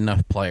you have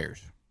enough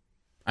players?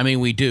 I mean,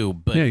 we do,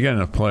 but yeah, you got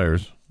enough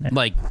players.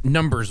 Like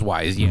numbers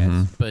wise, yes.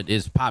 Mm-hmm. But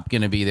is Pop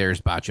going to be there?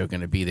 Is Bacho going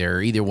to be there?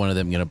 Either one of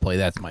them going to play?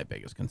 That's my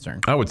biggest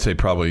concern. I would say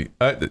probably.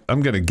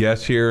 I'm going to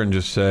guess here and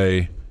just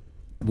say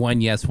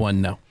 1 yes,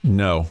 1 no.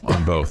 No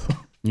on both.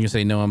 You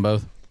say no on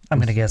both? I'm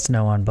going to guess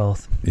no on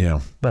both. Yeah.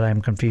 But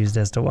I'm confused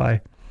as to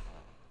why.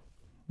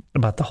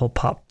 About the whole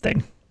Pop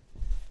thing.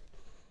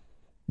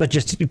 But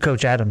just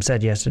Coach Adams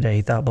said yesterday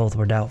he thought both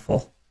were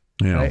doubtful.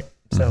 Yeah. Right?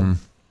 So.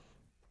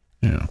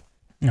 Yeah.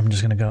 I'm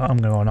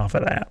going off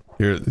of that.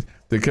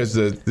 Because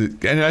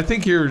and I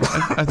think your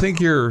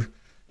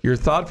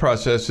thought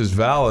process is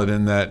valid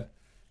in that,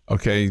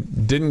 okay,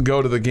 didn't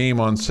go to the game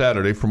on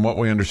Saturday from what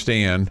we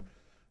understand,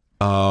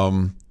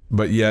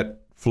 but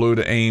yet flew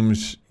to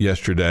Ames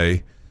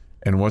yesterday.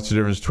 And what's the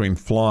difference between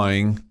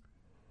flying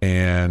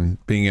and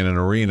being in an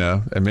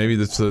arena? And maybe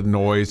that's the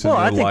noise. Well,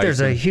 and the I think lights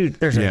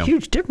there's a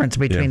huge difference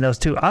between those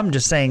two. I'm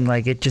just saying,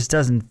 like, it just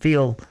doesn't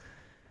feel.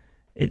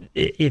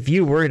 If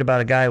you worried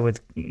about a guy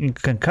with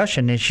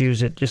concussion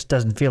issues, it just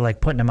doesn't feel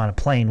like putting him on a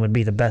plane would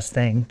be the best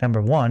thing,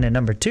 number one. And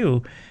number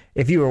two,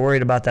 if you were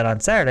worried about that on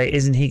Saturday,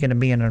 isn't he going to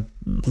be in a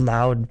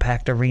loud,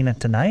 packed arena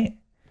tonight?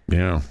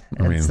 Yeah,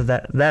 I mean, so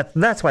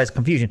that's why it's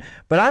confusion.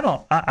 But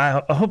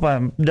I hope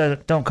I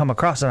don't come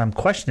across that I'm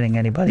questioning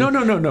anybody. No.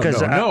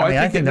 Because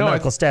I think the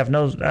medical staff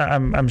knows.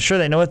 I'm sure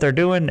they know what they're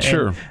doing.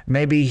 Sure. And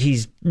maybe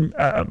he's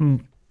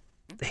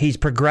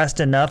progressed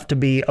enough to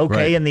be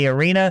okay in the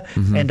arena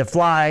and to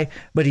fly,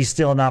 but he's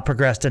still not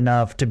progressed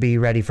enough to be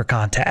ready for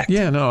contact.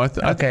 Yeah, no.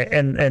 Okay,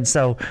 and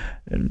so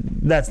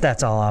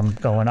that's all I'm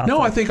going on. No,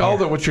 I think all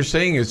that what you're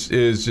saying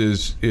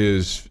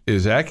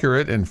is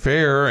accurate and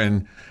fair,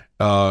 and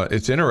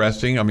it's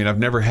interesting. I mean, I've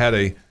never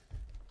had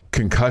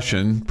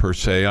concussion per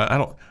se.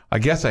 I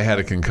guess I had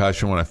a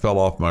concussion when I fell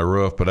off my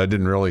roof, but I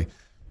didn't really.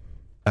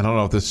 I don't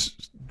know if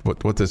this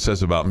what this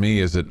says about me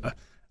is that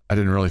I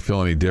didn't really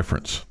feel any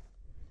difference.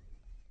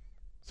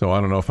 So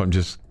I don't know if I'm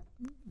just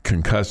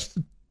concussed,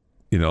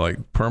 like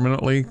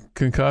permanently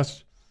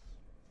concussed.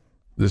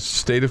 This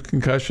state of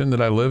concussion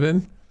that I live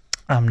in.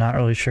 I'm not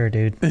really sure,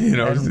 dude.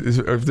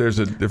 If there's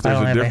a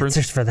difference.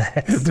 Answers for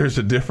that. If there's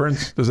a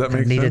difference, does that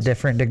make sense? Need a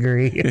different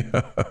degree.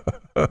 Yeah.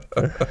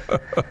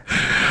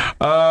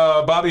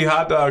 Bobby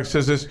Hot Dog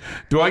says this.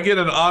 Do I get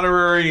an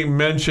honorary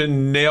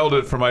mention? Nailed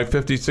it for my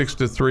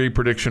 56-3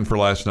 prediction for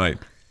last night.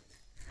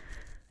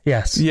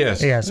 Yes.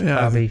 Yeah,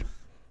 Bobby.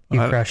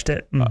 You crushed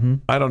it. Mm-hmm.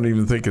 I don't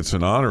even think it's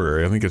an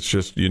honorary. I think it's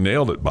just you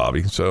nailed it,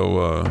 Bobby.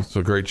 So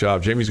great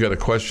job. Jamie's got a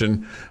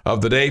question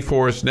of the day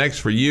for us next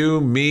for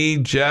you, me,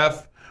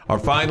 Jeff, our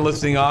fine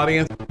listening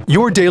audience.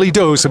 Your daily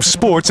dose of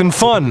sports and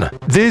fun.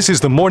 This is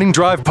the Morning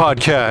Drive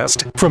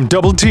Podcast from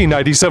Double T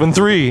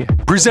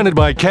 97.3, presented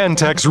by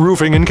Cantex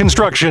Roofing and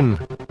Construction.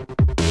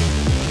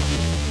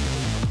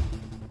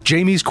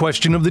 Jamie's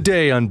question of the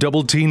day on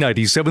Double T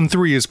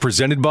 97.3 is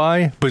presented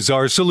by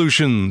Bizarre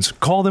Solutions.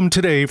 Call them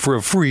today for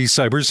a free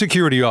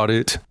cybersecurity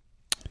audit.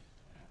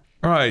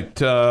 All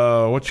right,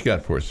 what you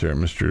got for us there,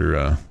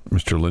 Mr.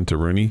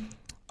 Linta-Rooney?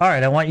 All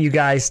right, I want you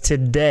guys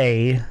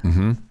today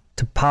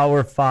to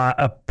power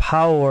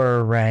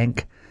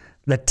rank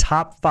the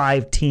top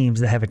 5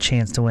 teams that have a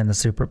chance to win the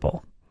Super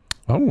Bowl.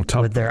 Oh,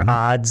 top with their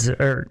odds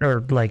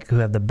or like who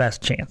have the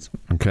best chance.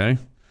 Okay,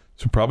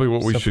 so probably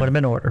what we should put them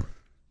in order.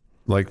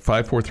 Like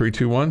 5, 4, 3,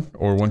 2, 1,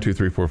 or 1, 2,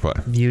 3, 4,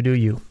 5. You do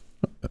you.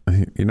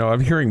 I'm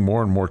hearing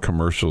more and more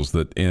commercials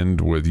that end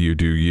with "you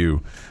do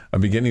you."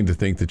 I'm beginning to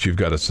think that you've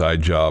got a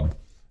side job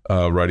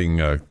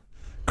writing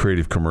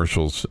creative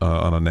commercials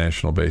on a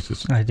national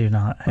basis. I do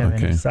not have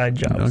any side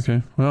jobs.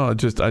 Okay. Well, I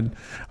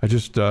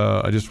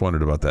just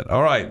wondered about that.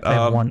 All right. I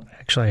have one.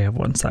 Actually, I have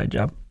one side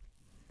job.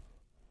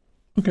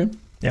 Okay.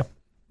 Yep.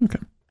 Okay.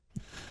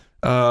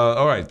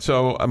 All right.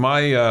 So I'm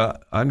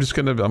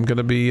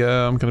gonna be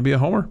a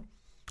homer.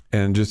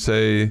 And just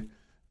say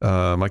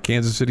my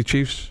Kansas City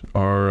Chiefs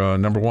are the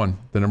number one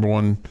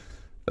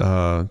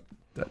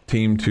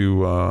team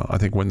to I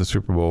think win the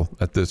Super Bowl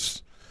at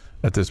this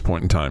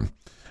point in time.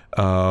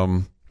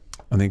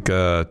 I think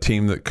a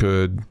team that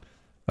could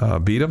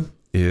beat them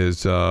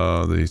is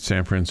the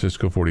San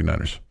Francisco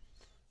 49ers.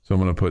 So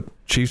I'm going to put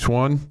Chiefs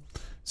 1,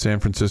 San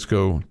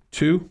Francisco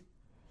 2,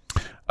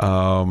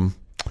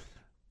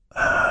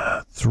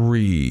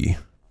 3.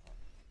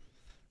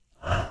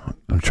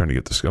 I'm trying to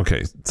get this.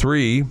 Okay,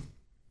 3.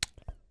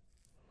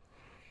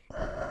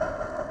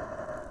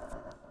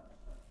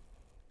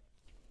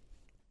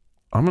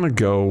 I'm going to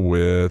go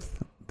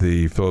with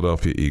the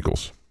Philadelphia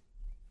Eagles.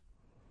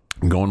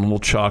 I'm going a little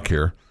chalk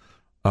here.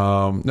 No,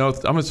 I'm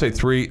going to say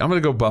 3. I'm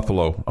going to go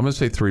Buffalo. I'm going to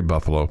say 3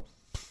 Buffalo.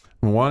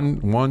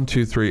 1,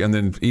 2, 3, and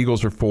then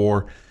Eagles are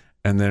 4,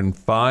 and then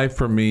 5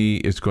 for me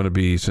is going to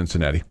be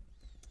Cincinnati.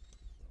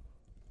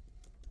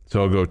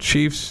 So I'll go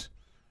Chiefs,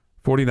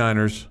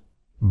 49ers,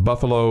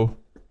 Buffalo,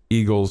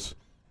 Eagles,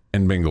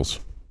 and Bengals.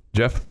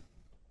 Jeff?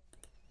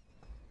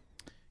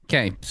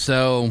 Okay,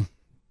 so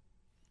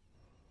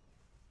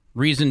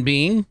reason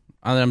being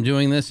that I'm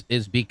doing this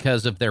is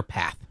because of their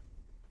path.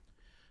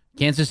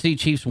 Kansas City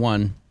Chiefs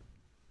 1.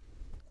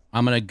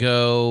 I'm going to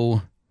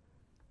go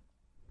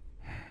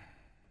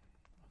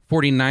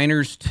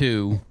 49ers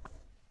 2.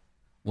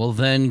 We'll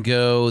then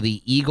go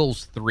the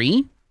Eagles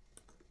 3.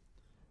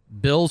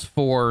 Bills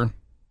 4.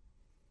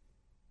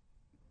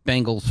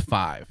 Bengals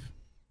 5.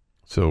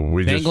 So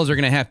Bengals are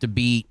going to have to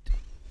beat,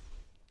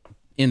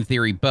 in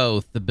theory,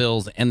 both the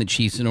Bills and the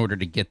Chiefs in order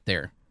to get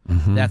there.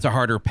 Mm-hmm. That's a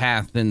harder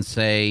path than,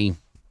 say,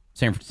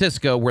 San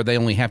Francisco, where they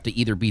only have to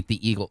either beat the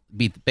Eagles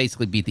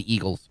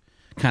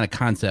kind of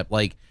concept.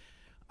 Like,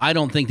 I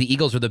don't think the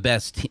Eagles are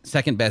the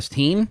second best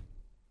team,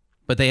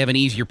 but they have an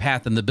easier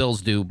path than the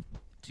Bills do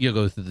to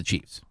go through the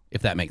Chiefs,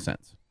 if that makes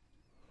sense.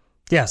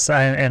 Yes,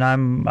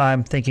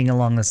 I'm thinking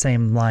along the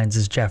same lines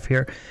as Jeff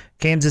here.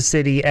 Kansas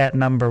City at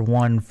number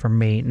 1 for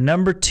me.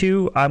 Number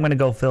 2, I'm going to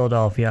go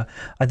Philadelphia.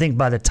 I think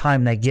by the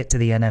time they get to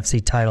the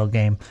NFC title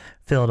game,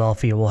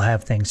 Philadelphia will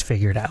have things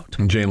figured out.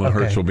 And Jalen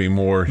Hurts will be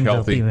more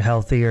healthy. They'll be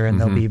healthier,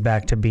 and they'll be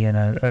back to being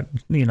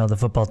the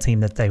football team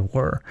that they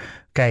were.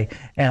 Okay,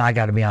 and I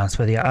got to be honest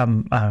with you,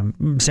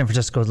 San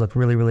Francisco's look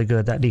really, really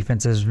good. That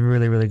defense is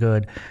really, really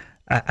good.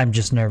 I'm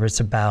just nervous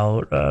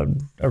about a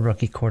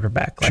rookie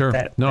quarterback like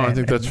that. No, I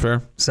think that's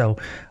fair. So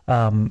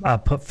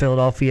I'll put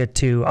Philadelphia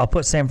 2. I'll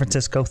put San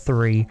Francisco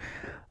 3.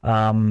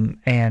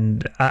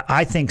 And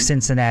I think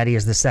Cincinnati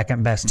is the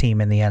second best team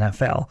in the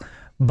NFL.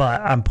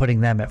 But I'm putting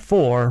them at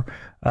 4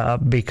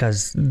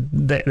 because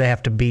they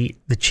have to beat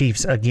the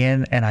Chiefs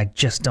again, and I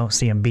just don't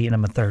see them beating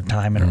them a third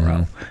time in a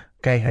row.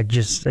 Okay, I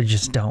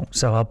just don't.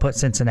 So I'll put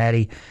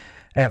Cincinnati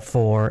at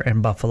 4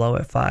 and Buffalo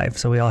at 5.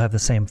 So we all have the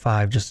same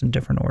 5, just in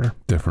different order.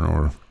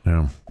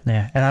 Yeah.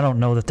 Yeah, and I don't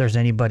know that there's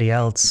anybody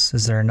else.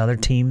 Is there another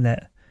team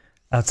that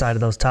outside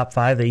of those top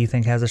 5 that you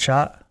think has a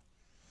shot?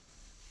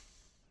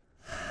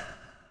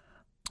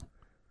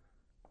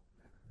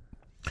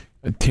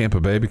 Tampa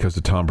Bay because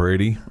of Tom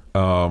Brady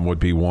would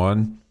be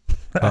one.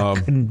 I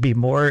couldn't be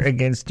more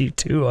against you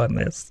two on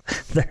this.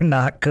 They're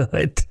not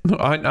good. No,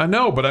 I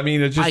know, but I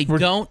mean, it's just I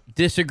don't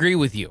disagree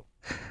with you.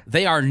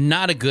 They are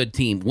not a good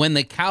team. When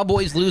the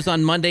Cowboys lose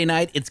on Monday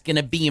night, it's going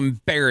to be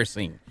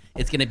embarrassing.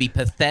 It's going to be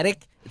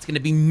pathetic. It's going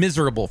to be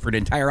miserable for an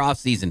entire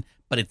offseason,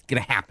 but it's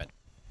going to happen.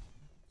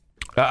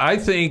 I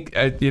think,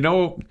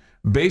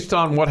 based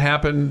on what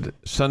happened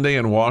Sunday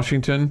in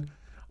Washington,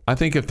 I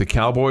think if the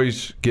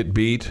Cowboys get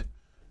beat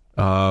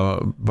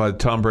by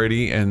Tom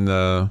Brady and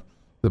the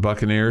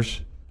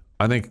Buccaneers,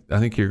 I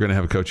think you're going to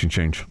have a coaching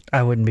change.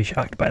 I wouldn't be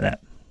shocked by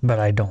that, but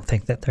I don't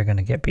think that they're going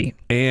to get beat.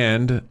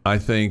 And I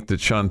think that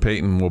Sean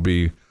Payton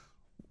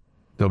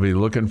they'll be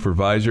looking for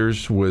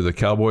visors with a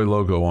Cowboy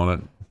logo on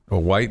it, a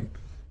white.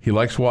 He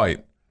likes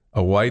white,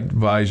 a white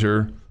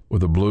visor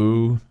with a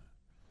blue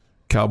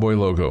Cowboy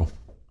logo,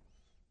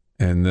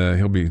 and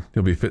he'll be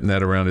fitting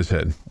that around his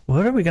head.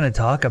 What are we going to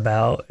talk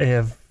about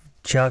if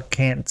Chuck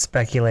can't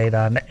speculate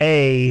on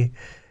A,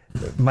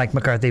 Mike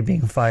McCarthy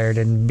being fired,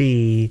 and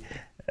B,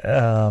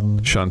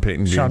 Sean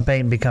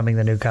Payton becoming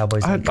the new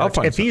Cowboys head coach?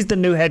 If he's the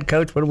new head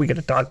coach, what are we going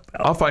to talk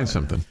about? I'll find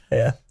something.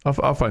 Yeah,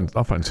 I'll find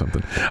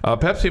something.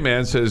 Pepsi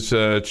Man says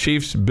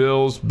Chiefs,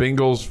 Bills,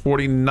 Bengals,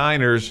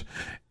 49ers,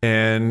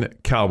 and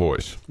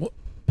Cowboys. Well,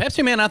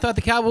 Pepsi Man, I thought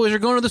the Cowboys were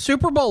going to the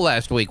Super Bowl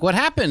last week. What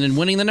happened in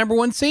winning the number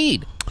 1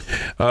 seed?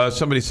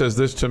 Somebody says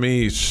this to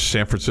me,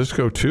 San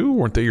Francisco too?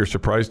 Weren't they your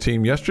surprise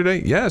team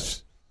yesterday?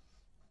 Yes.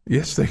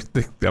 Yes, they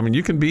I mean,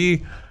 you can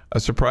be a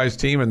surprise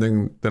team and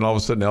then all of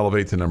a sudden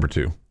elevate to number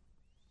 2.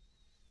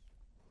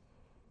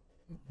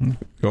 You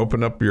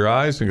open up your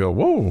eyes and go,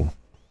 whoa.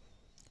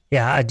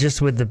 Yeah,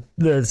 just with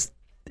the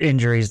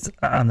injuries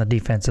on the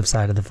defensive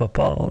side of the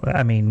football.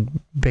 I mean,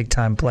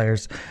 big-time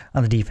players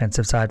on the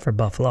defensive side for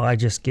Buffalo. I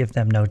just give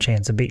them no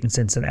chance of beating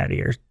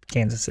Cincinnati or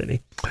Kansas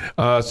City.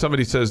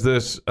 Somebody says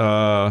this,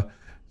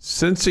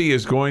 Cincy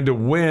is going to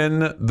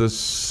win the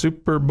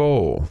Super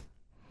Bowl.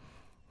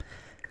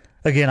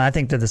 Again, I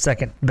think they're the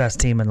second best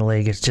team in the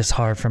league. It's just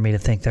hard for me to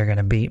think they're going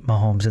to beat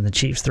Mahomes and the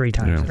Chiefs 3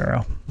 times in a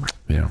row.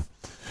 Yeah.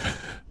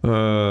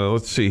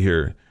 Let's see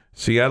here.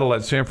 Seattle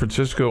at San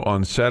Francisco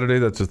on Saturday.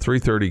 That's a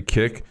 3:30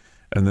 kick.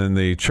 And then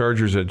the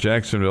Chargers at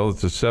Jacksonville.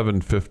 It's a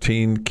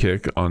 7:15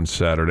 kick on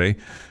Saturday.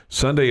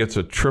 Sunday, it's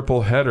a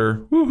triple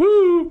header.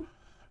 Woohoo!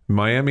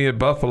 Miami at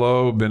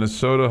Buffalo,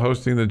 Minnesota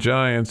hosting the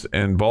Giants,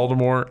 and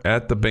Baltimore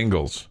at the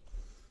Bengals.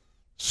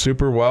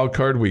 Super wild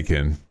card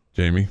weekend,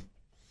 Jamie.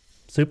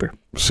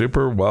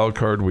 Super wild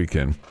card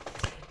weekend.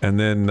 And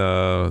then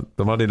the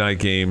Monday night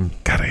game.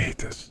 God, I hate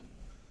this.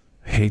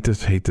 Hate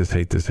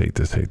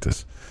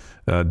this.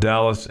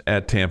 Dallas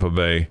at Tampa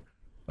Bay,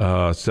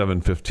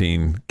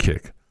 7:15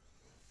 kick.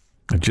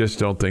 I just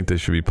don't think they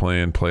should be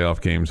playing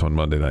playoff games on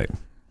Monday night.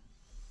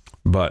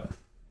 But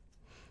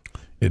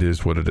it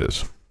is what it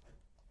is.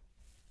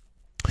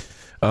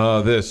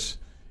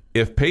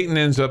 If Peyton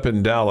ends up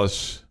in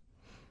Dallas,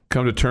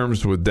 come to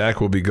terms with Dak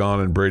will be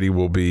gone and Brady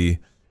will be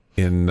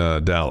in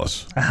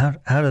Dallas.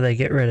 How do they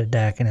get rid of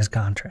Dak in his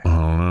contract? I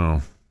don't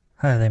know.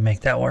 How do they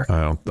make that work?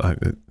 I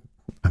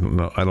don't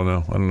know. I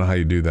don't know how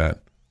you do that.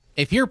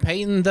 If you're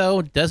Peyton,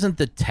 though, doesn't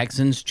the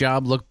Texans'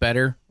 job look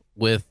better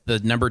with the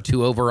number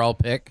 2 overall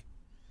pick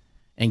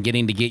and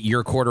getting to get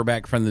your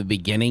quarterback from the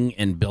beginning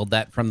and build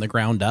that from the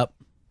ground up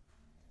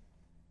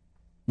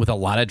with a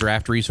lot of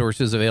draft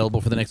resources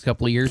available for the next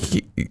couple of years?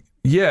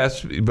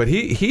 Yes, but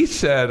he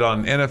said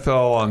on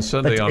NFL on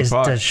Sunday on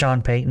Fox. Does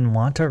Sean Payton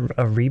want a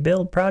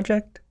rebuild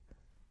project?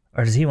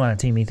 Or does he want a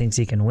team he thinks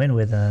he can win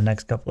with in the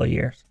next couple of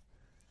years?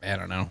 I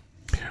don't know.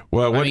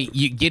 Well,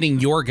 getting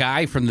your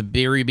guy from the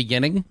very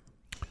beginning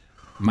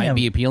might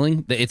be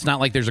appealing. It's not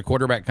like there's a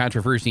quarterback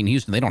controversy in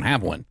Houston. They don't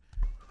have one.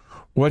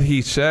 What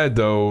he said,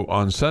 though,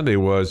 on Sunday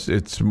was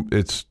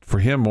it's for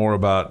him more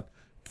about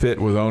fit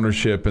with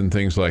ownership and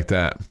things like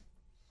that.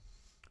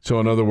 So,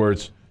 in other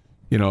words,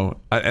 and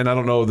I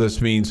don't know if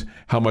this means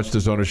how much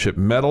does ownership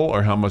meddle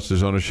or how much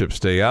does ownership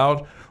stay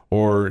out,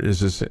 or is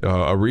this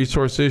a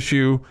resource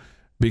issue?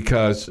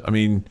 Because, I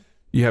mean,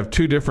 you have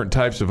 2 different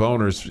types of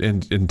owners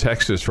in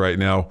Texas right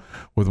now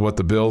with what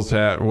the Bills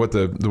have, what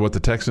the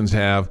Texans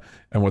have,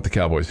 and what the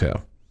Cowboys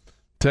have.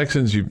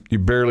 Texans, you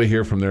barely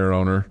hear from their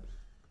owner.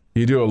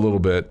 You do a little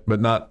bit,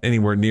 but not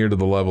anywhere near to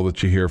the level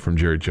that you hear from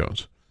Jerry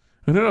Jones.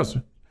 And who knows?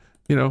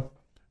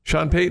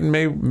 Sean Payton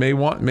may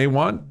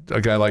want a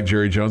guy like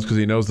Jerry Jones because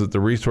he knows that the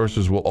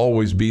resources will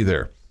always be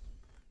there.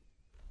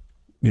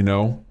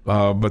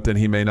 But then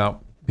he may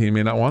not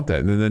want that.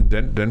 And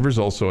then Denver's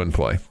also in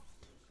play.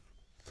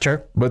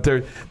 Sure. But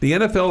the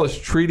NFL is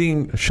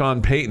treating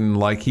Sean Payton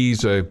like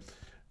he's a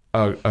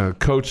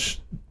coach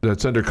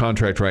that's under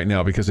contract right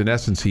now because in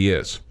essence he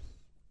is.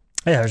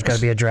 Yeah, there's got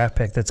to be a draft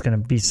pick that's going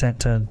to be sent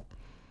to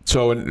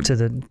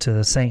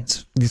the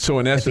Saints. So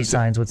in essence, if he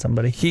signs with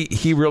somebody,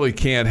 he really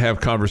can't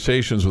have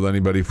conversations with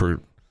anybody for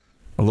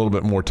a little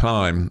bit more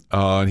time.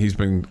 And he's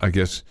been, I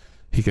guess,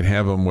 he can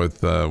have them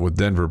with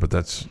Denver, but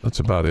that's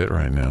about it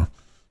right now.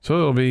 So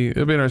it'll be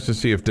interesting to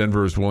see if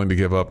Denver is willing to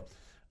give up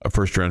a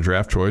first round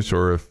draft choice,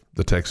 or if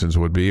the Texans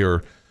would be,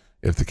 or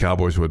if the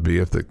Cowboys would be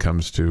if it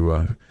comes to.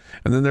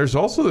 And then there's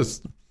also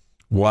this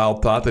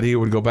wild thought that he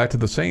would go back to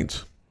the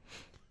Saints.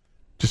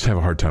 Just have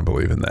a hard time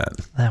believing that.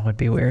 That would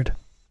be weird.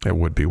 It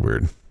would be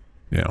weird.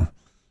 Yeah,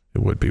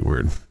 it would be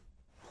weird.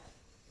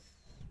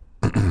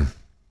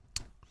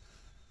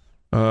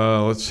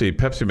 Let's see.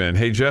 Pepsi Man.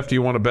 Hey, Jeff, do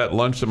you want to bet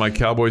lunch that my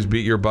Cowboys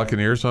beat your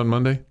Buccaneers on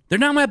Monday? They're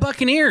not my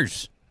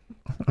Buccaneers.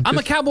 I'm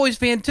a Cowboys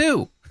fan,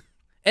 too.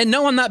 And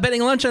no, I'm not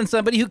betting lunch on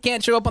somebody who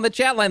can't show up on the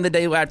chat line the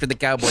day after the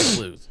Cowboys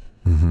lose.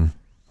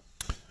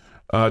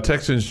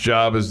 Texans'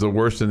 job is the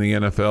worst in the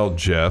NFL,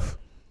 Jeff.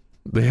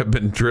 They have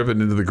been driven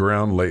into the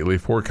ground lately.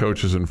 4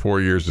 coaches in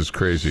 4 years is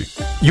crazy.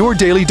 Your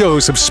daily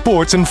dose of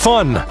sports and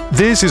fun.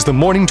 This is the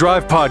Morning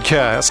Drive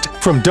Podcast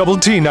from Double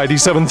T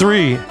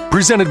 97.3,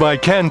 presented by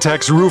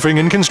Cantex Roofing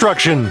and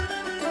Construction.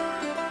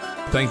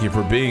 Thank you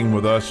for being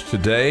with us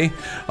today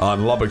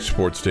on Lubbock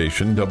Sports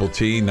Station, Double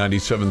T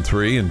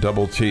 97.3 and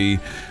Double T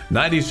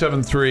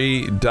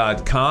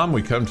 97.3.com.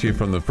 We come to you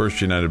from the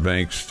First United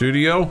Bank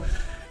studio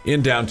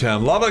in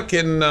downtown Lubbock,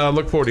 and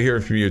look forward to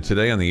hearing from you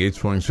today on the Yates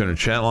Flooring Center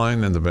chat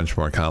line and the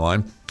Benchmark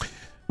hotline.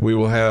 We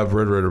will have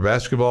Red Raider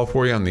basketball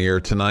for you on the air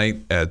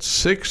tonight at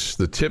 6.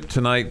 The tip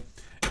tonight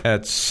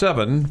at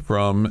 7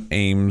 from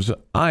Ames,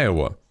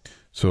 Iowa.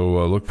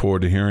 So look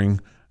forward to hearing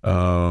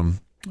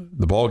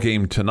the ball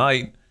game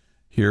tonight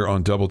here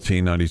on Double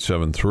T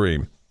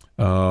 97.3.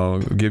 I'll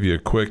give you a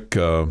quick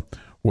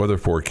weather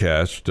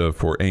forecast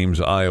for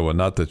Ames, Iowa.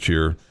 Not that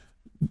you're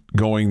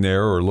going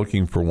there or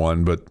looking for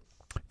one, but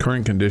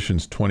current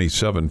conditions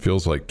 27,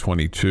 feels like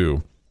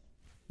 22.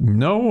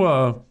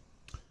 No,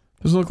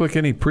 doesn't look like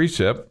any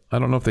precip. I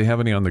don't know if they have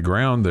any on the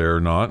ground there or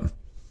not.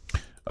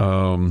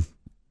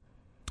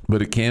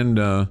 But it can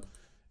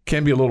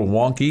be a little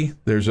wonky.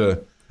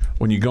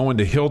 When you go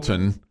into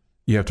Hilton,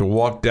 you have to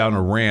walk down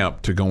a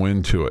ramp to go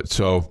into it.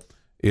 So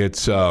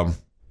it's, if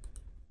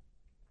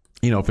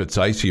it's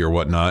icy or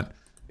whatnot,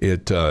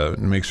 it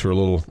makes for a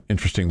little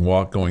interesting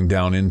walk going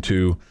down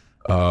into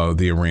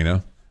the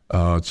arena.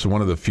 It's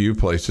one of the few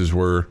places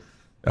where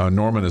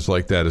Norman is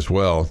like that as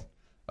well,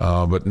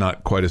 but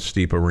not quite as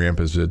steep a ramp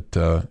as it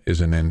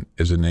is in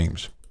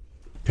Ames.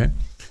 Okay,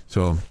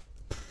 so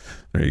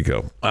there you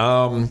go.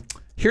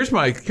 Here's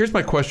my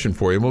question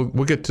for you.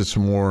 We'll get to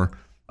some more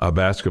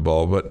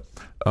basketball, but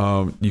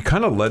you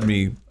kind of led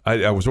me.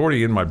 I was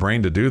already in my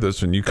brain to do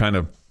this, and you kind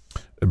of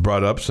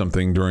brought up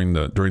something during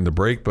the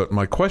break. But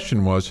my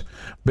question was,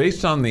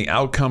 based on the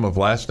outcome of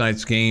last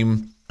night's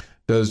game,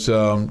 does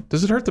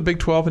it hurt the Big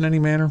 12 in any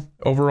manner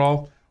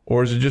overall,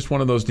 or is it just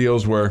one of those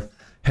deals where,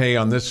 hey,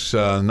 on this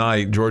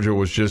night Georgia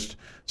was just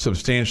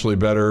substantially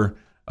better,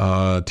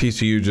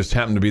 TCU just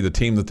happened to be the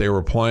team that they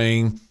were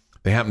playing,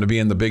 they happened to be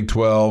in the Big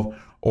 12,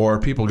 or are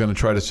people going to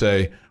try to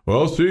say,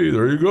 well, see,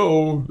 there you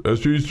go,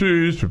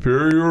 SEC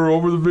superior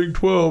over the Big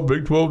 12.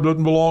 Big 12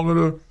 doesn't belong in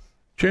a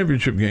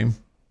championship game?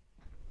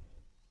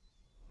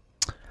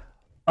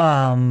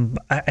 I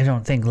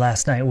don't think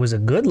last night was a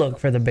good look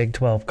for the Big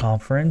 12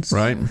 conference.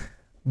 Right.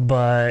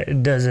 But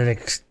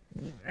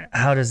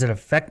how does it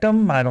affect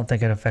them? I don't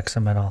think it affects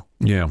them at all.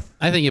 Yeah.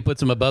 I think it puts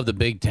them above the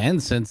Big Ten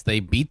since they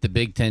beat the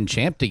Big Ten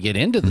champ to get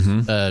into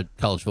the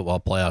college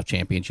football playoff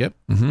championship.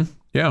 Mm-hmm.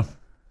 Yeah.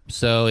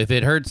 So if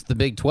it hurts the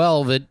Big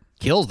 12, it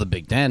kills the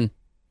Big Ten.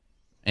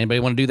 Anybody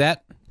want to do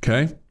that?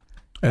 Okay.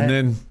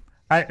 And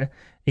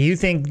you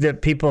think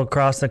that people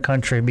across the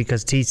country,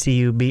 because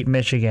TCU beat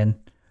Michigan,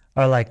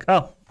 are like,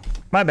 oh,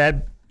 my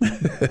bad.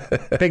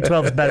 Big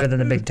 12 is better than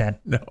the Big 10.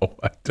 No,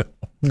 I don't.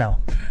 No.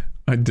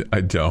 I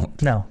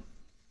don't. No.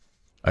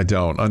 I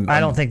don't. I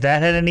don't think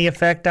that had any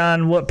effect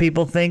on what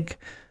people think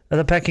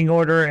the pecking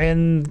order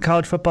in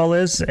college football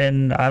is,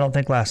 and I don't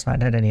think last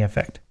night had any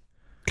effect.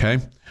 Okay.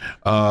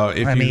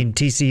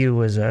 TCU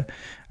was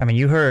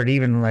you heard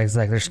even like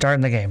they're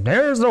starting the game.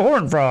 There's the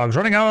Horned Frogs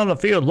running out on the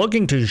field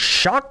looking to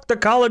shock the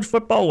college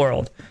football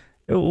world.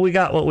 We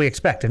got what we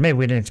expected. Maybe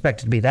we didn't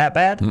expect it to be that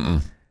bad.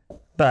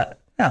 But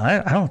no,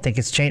 I don't think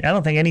it's changed. I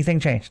don't think anything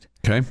changed.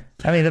 Okay.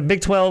 I mean, the Big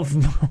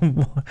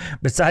 12,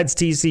 besides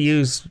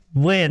TCU's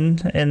win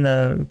in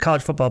the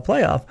college football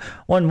playoff,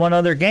 won one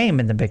other game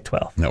in the Big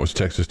 12. That was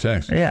Texas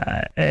Tech.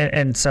 Yeah,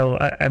 and so,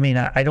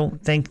 I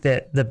don't think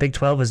that the Big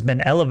 12 has been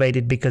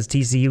elevated because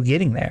TCU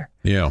getting there.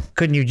 Yeah.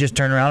 Couldn't you just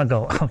turn around and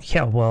go, oh,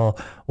 yeah, well,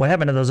 what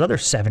happened to those other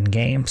 7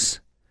 games?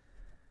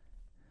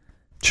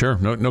 Sure,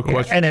 no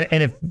question.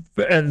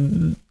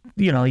 And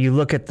you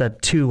look at the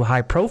 2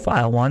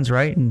 high-profile ones,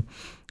 right? And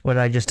what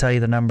did I just tell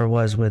you the number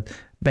was with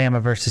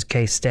Bama versus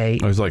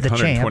K-State? It was like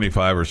 125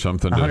 champ, or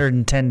something.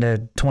 110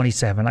 to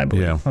 27, I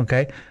believe. Yeah.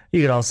 Okay. You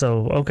could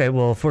also,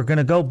 well, if we're going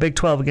to go Big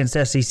 12 against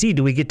SEC,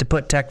 do we get to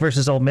put Tech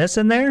versus Ole Miss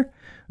in there?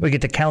 We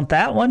get to count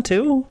that one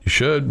too? You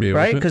should be able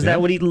right? to. Because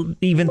that would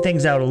even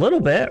things out a little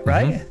bit,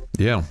 right? Mm-hmm.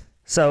 Yeah.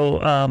 So,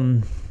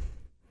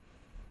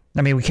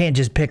 we can't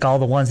just pick all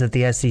the ones that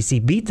the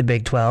SEC beat the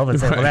Big 12 and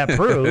say, well, that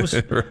proves.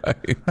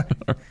 Right.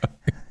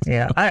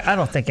 Yeah, I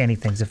don't think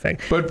anything's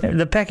affected. But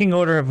the pecking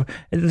order of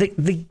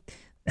the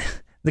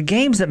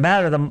games that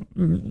matter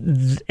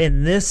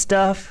in this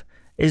stuff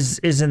is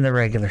in the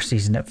regular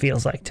season, it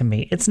feels like to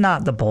me. It's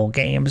not the bowl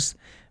games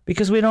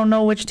because we don't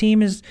know which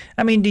team is.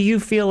 I mean, do you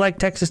feel like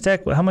Texas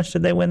Tech? How much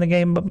did they win the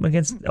game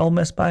against Ole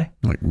Miss by?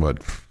 Like what?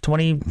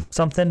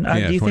 20-something.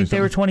 Yeah, do you think they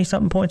were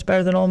 20-something points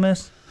better than Ole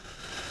Miss?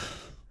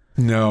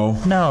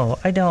 No,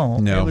 I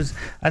don't. No.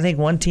 I think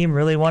one team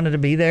really wanted to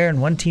be there,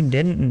 and one team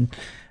didn't,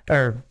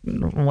 or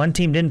one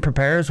team didn't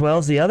prepare as well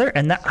as the other.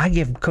 And I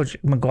give Coach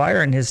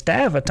McGuire and his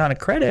staff a ton of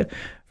credit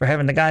for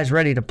having the guys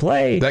ready to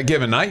play. That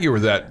given night, you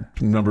were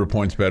that number of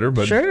points better,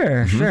 but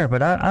sure,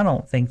 but I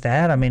don't think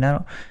that. I mean, I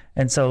don't.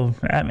 And so,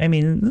 I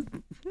mean,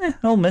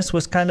 Ole Miss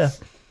was kind of,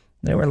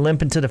 they were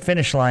limping to the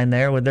finish line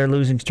there with their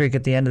losing streak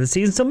at the end of the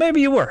season. So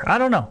maybe you were. I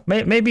don't know.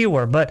 Maybe you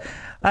were, but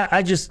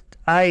I just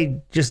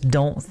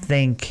don't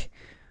think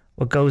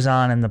what goes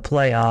on in the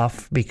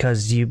playoff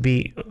because you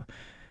beat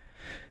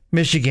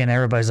Michigan,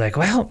 everybody's like,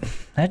 well,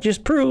 that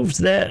just proves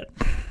that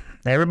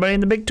everybody in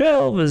the Big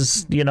 12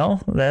 is,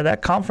 that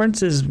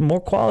conference is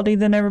more quality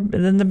than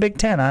the Big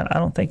 10. I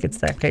don't think it's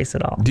that case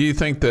at all. Do you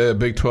think the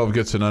Big 12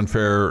 gets an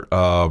unfair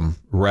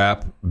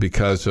rap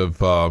because of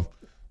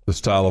the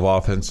style of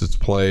offense that's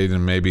played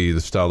and maybe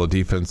the style of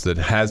defense that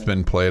has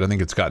been played? I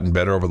think it's gotten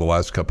better over the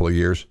last couple of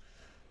years.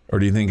 Or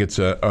do you think it's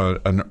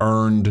an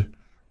earned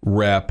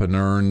rep, an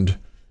earned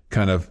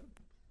kind of,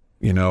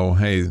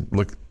 hey,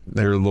 look,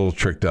 they're a little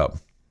tricked up?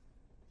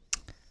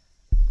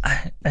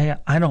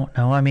 I don't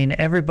know. I mean,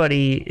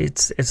 everybody.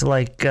 It's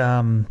like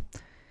when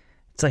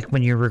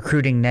you're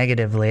recruiting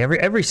negatively.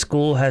 Every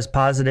school has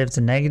positives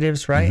and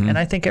negatives, right? And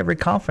I think every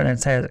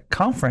conference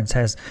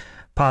has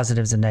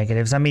positives and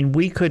negatives. I mean,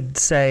 we could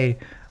say,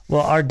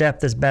 well, our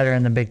depth is better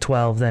in the Big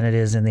 12 than it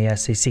is in the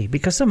SEC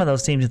because some of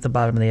those teams at the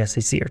bottom of the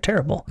SEC are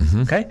terrible.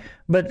 Okay,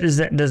 but does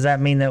that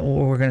mean that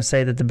we're going to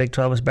say that the Big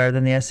 12 is better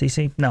than the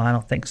SEC? No, I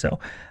don't think so.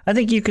 I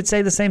think you could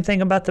say the same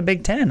thing about the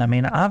Big 10. I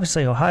mean,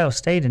 obviously Ohio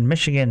State and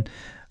Michigan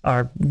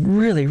are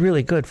really,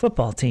 really good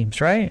football teams,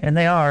 right? And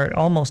they are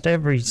almost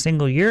every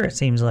single year, it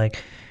seems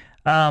like.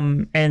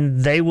 And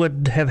they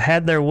would have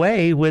had their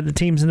way with the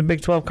teams in the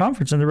Big 12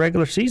 conference in the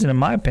regular season, in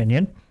my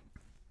opinion.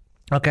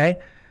 Okay.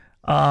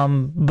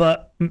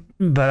 But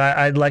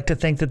I'd like to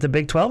think that the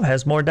Big 12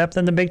 has more depth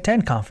than the Big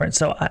 10 conference.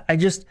 So I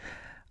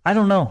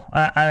don't know.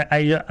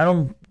 I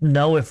don't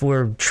know if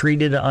we're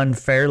treated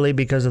unfairly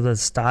because of the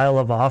style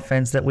of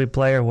offense that we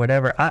play or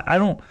whatever. I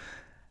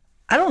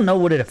don't know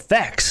what it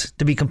affects,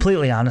 to be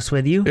completely honest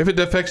with you. If it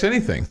affects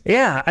anything.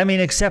 Yeah, I mean,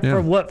 except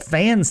for what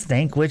fans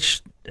think,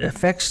 which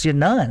affects you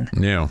none.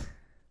 Yeah.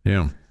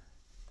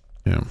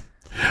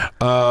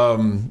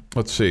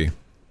 Let's see.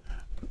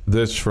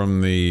 This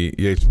from the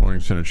Yates Morning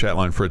Center chat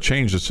line. For a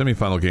change, the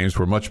semifinal games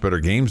were much better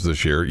games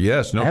this year.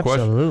 Yes, no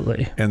question.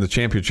 Absolutely. And the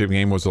championship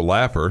game was a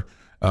laugher.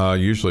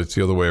 Usually it's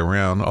the other way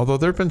around, although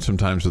there have been some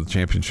times that the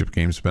championship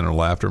game's been a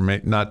laughter,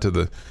 not to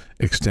the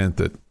extent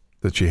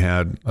that you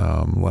had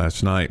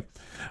last night.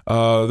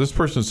 This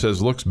person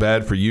says, looks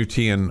bad for UT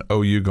and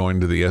OU going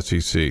to the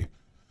SEC.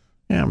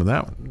 Yeah,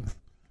 but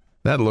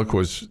that look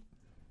was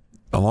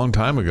a long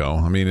time ago.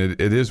 I mean, it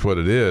is what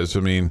it is. I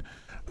mean,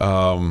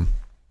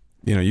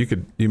 you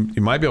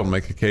might be able to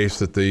make a case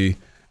that the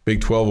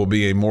Big 12 will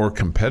be a more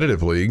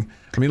competitive league.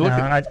 I mean,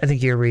 I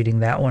think you're reading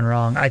that one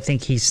wrong. I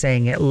think he's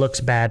saying it looks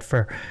bad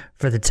for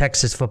the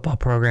Texas football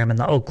program and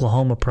the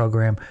Oklahoma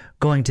program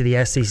going to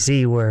the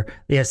SEC, where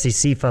the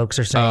SEC folks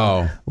are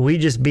saying, we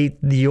just beat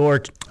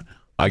your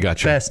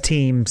best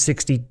team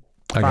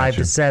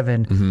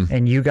 65-7,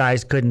 and you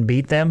guys couldn't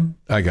beat them.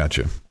 I got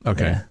you.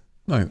 Okay.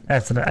 Yeah. I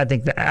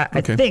think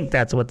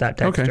that's what that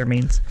texture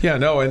means. Yeah,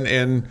 no,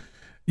 and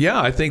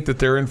I think that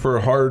they're in for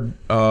a hard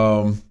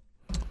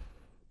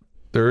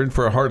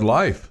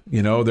life.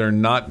 They're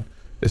not,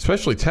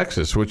 especially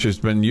Texas, which has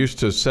been used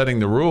to setting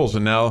the rules,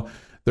 and now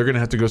they're going to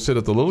have to go sit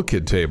at the little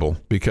kid table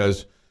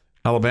because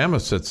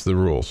Alabama sets the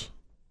rules,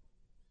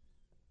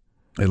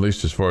 at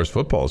least as far as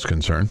football is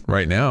concerned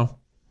right now.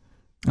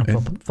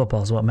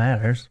 Football is what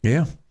matters.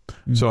 Yeah.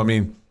 So, I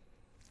mean,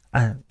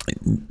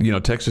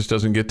 Texas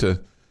doesn't get to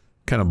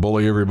kind of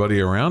bully everybody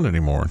around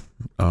anymore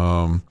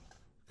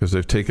because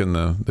they've taken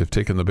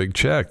the big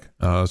check.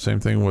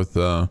 Same thing with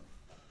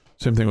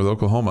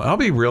Oklahoma. I'll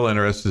be real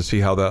interested to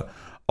see how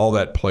all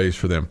that plays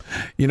for them.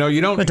 You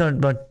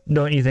don't. But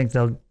don't you think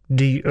they'll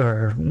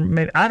or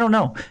maybe I don't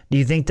know. Do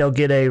you think they'll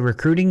get a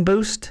recruiting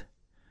boost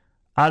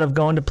out of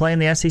going to play in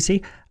the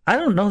SEC? I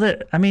don't know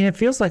that. I mean, it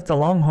feels like the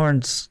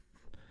Longhorns,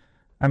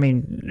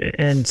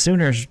 and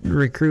Sooners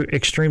recruit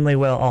extremely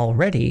well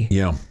already.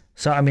 Yeah.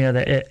 So, I mean,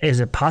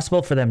 is it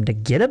possible for them to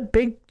get a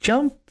big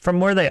jump from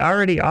where they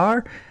already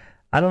are?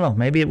 I don't know.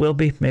 Maybe it will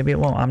be. Maybe it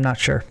won't. I'm not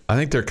sure. I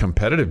think their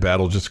competitive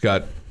battle just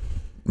got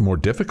more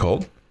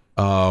difficult.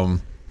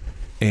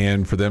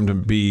 And for them to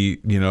be,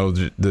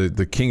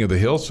 the king of the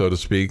hill, so to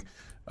speak,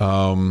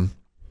 even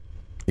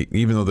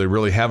though they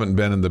really haven't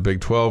been in the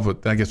Big 12,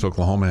 but I guess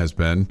Oklahoma has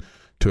been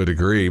to a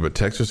degree, but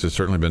Texas has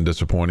certainly been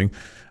disappointing.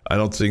 I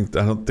don't think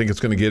it's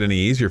going to get any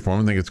easier for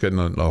them. I think it's getting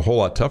a whole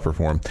lot tougher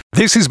for them.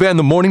 This has been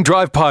the Morning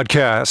Drive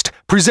Podcast,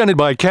 presented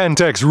by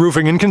Cantex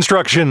Roofing and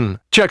Construction.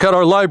 Check out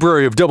our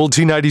library of Double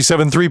T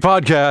 97.3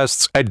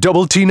 podcasts at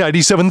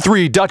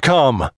doublet97.3.com.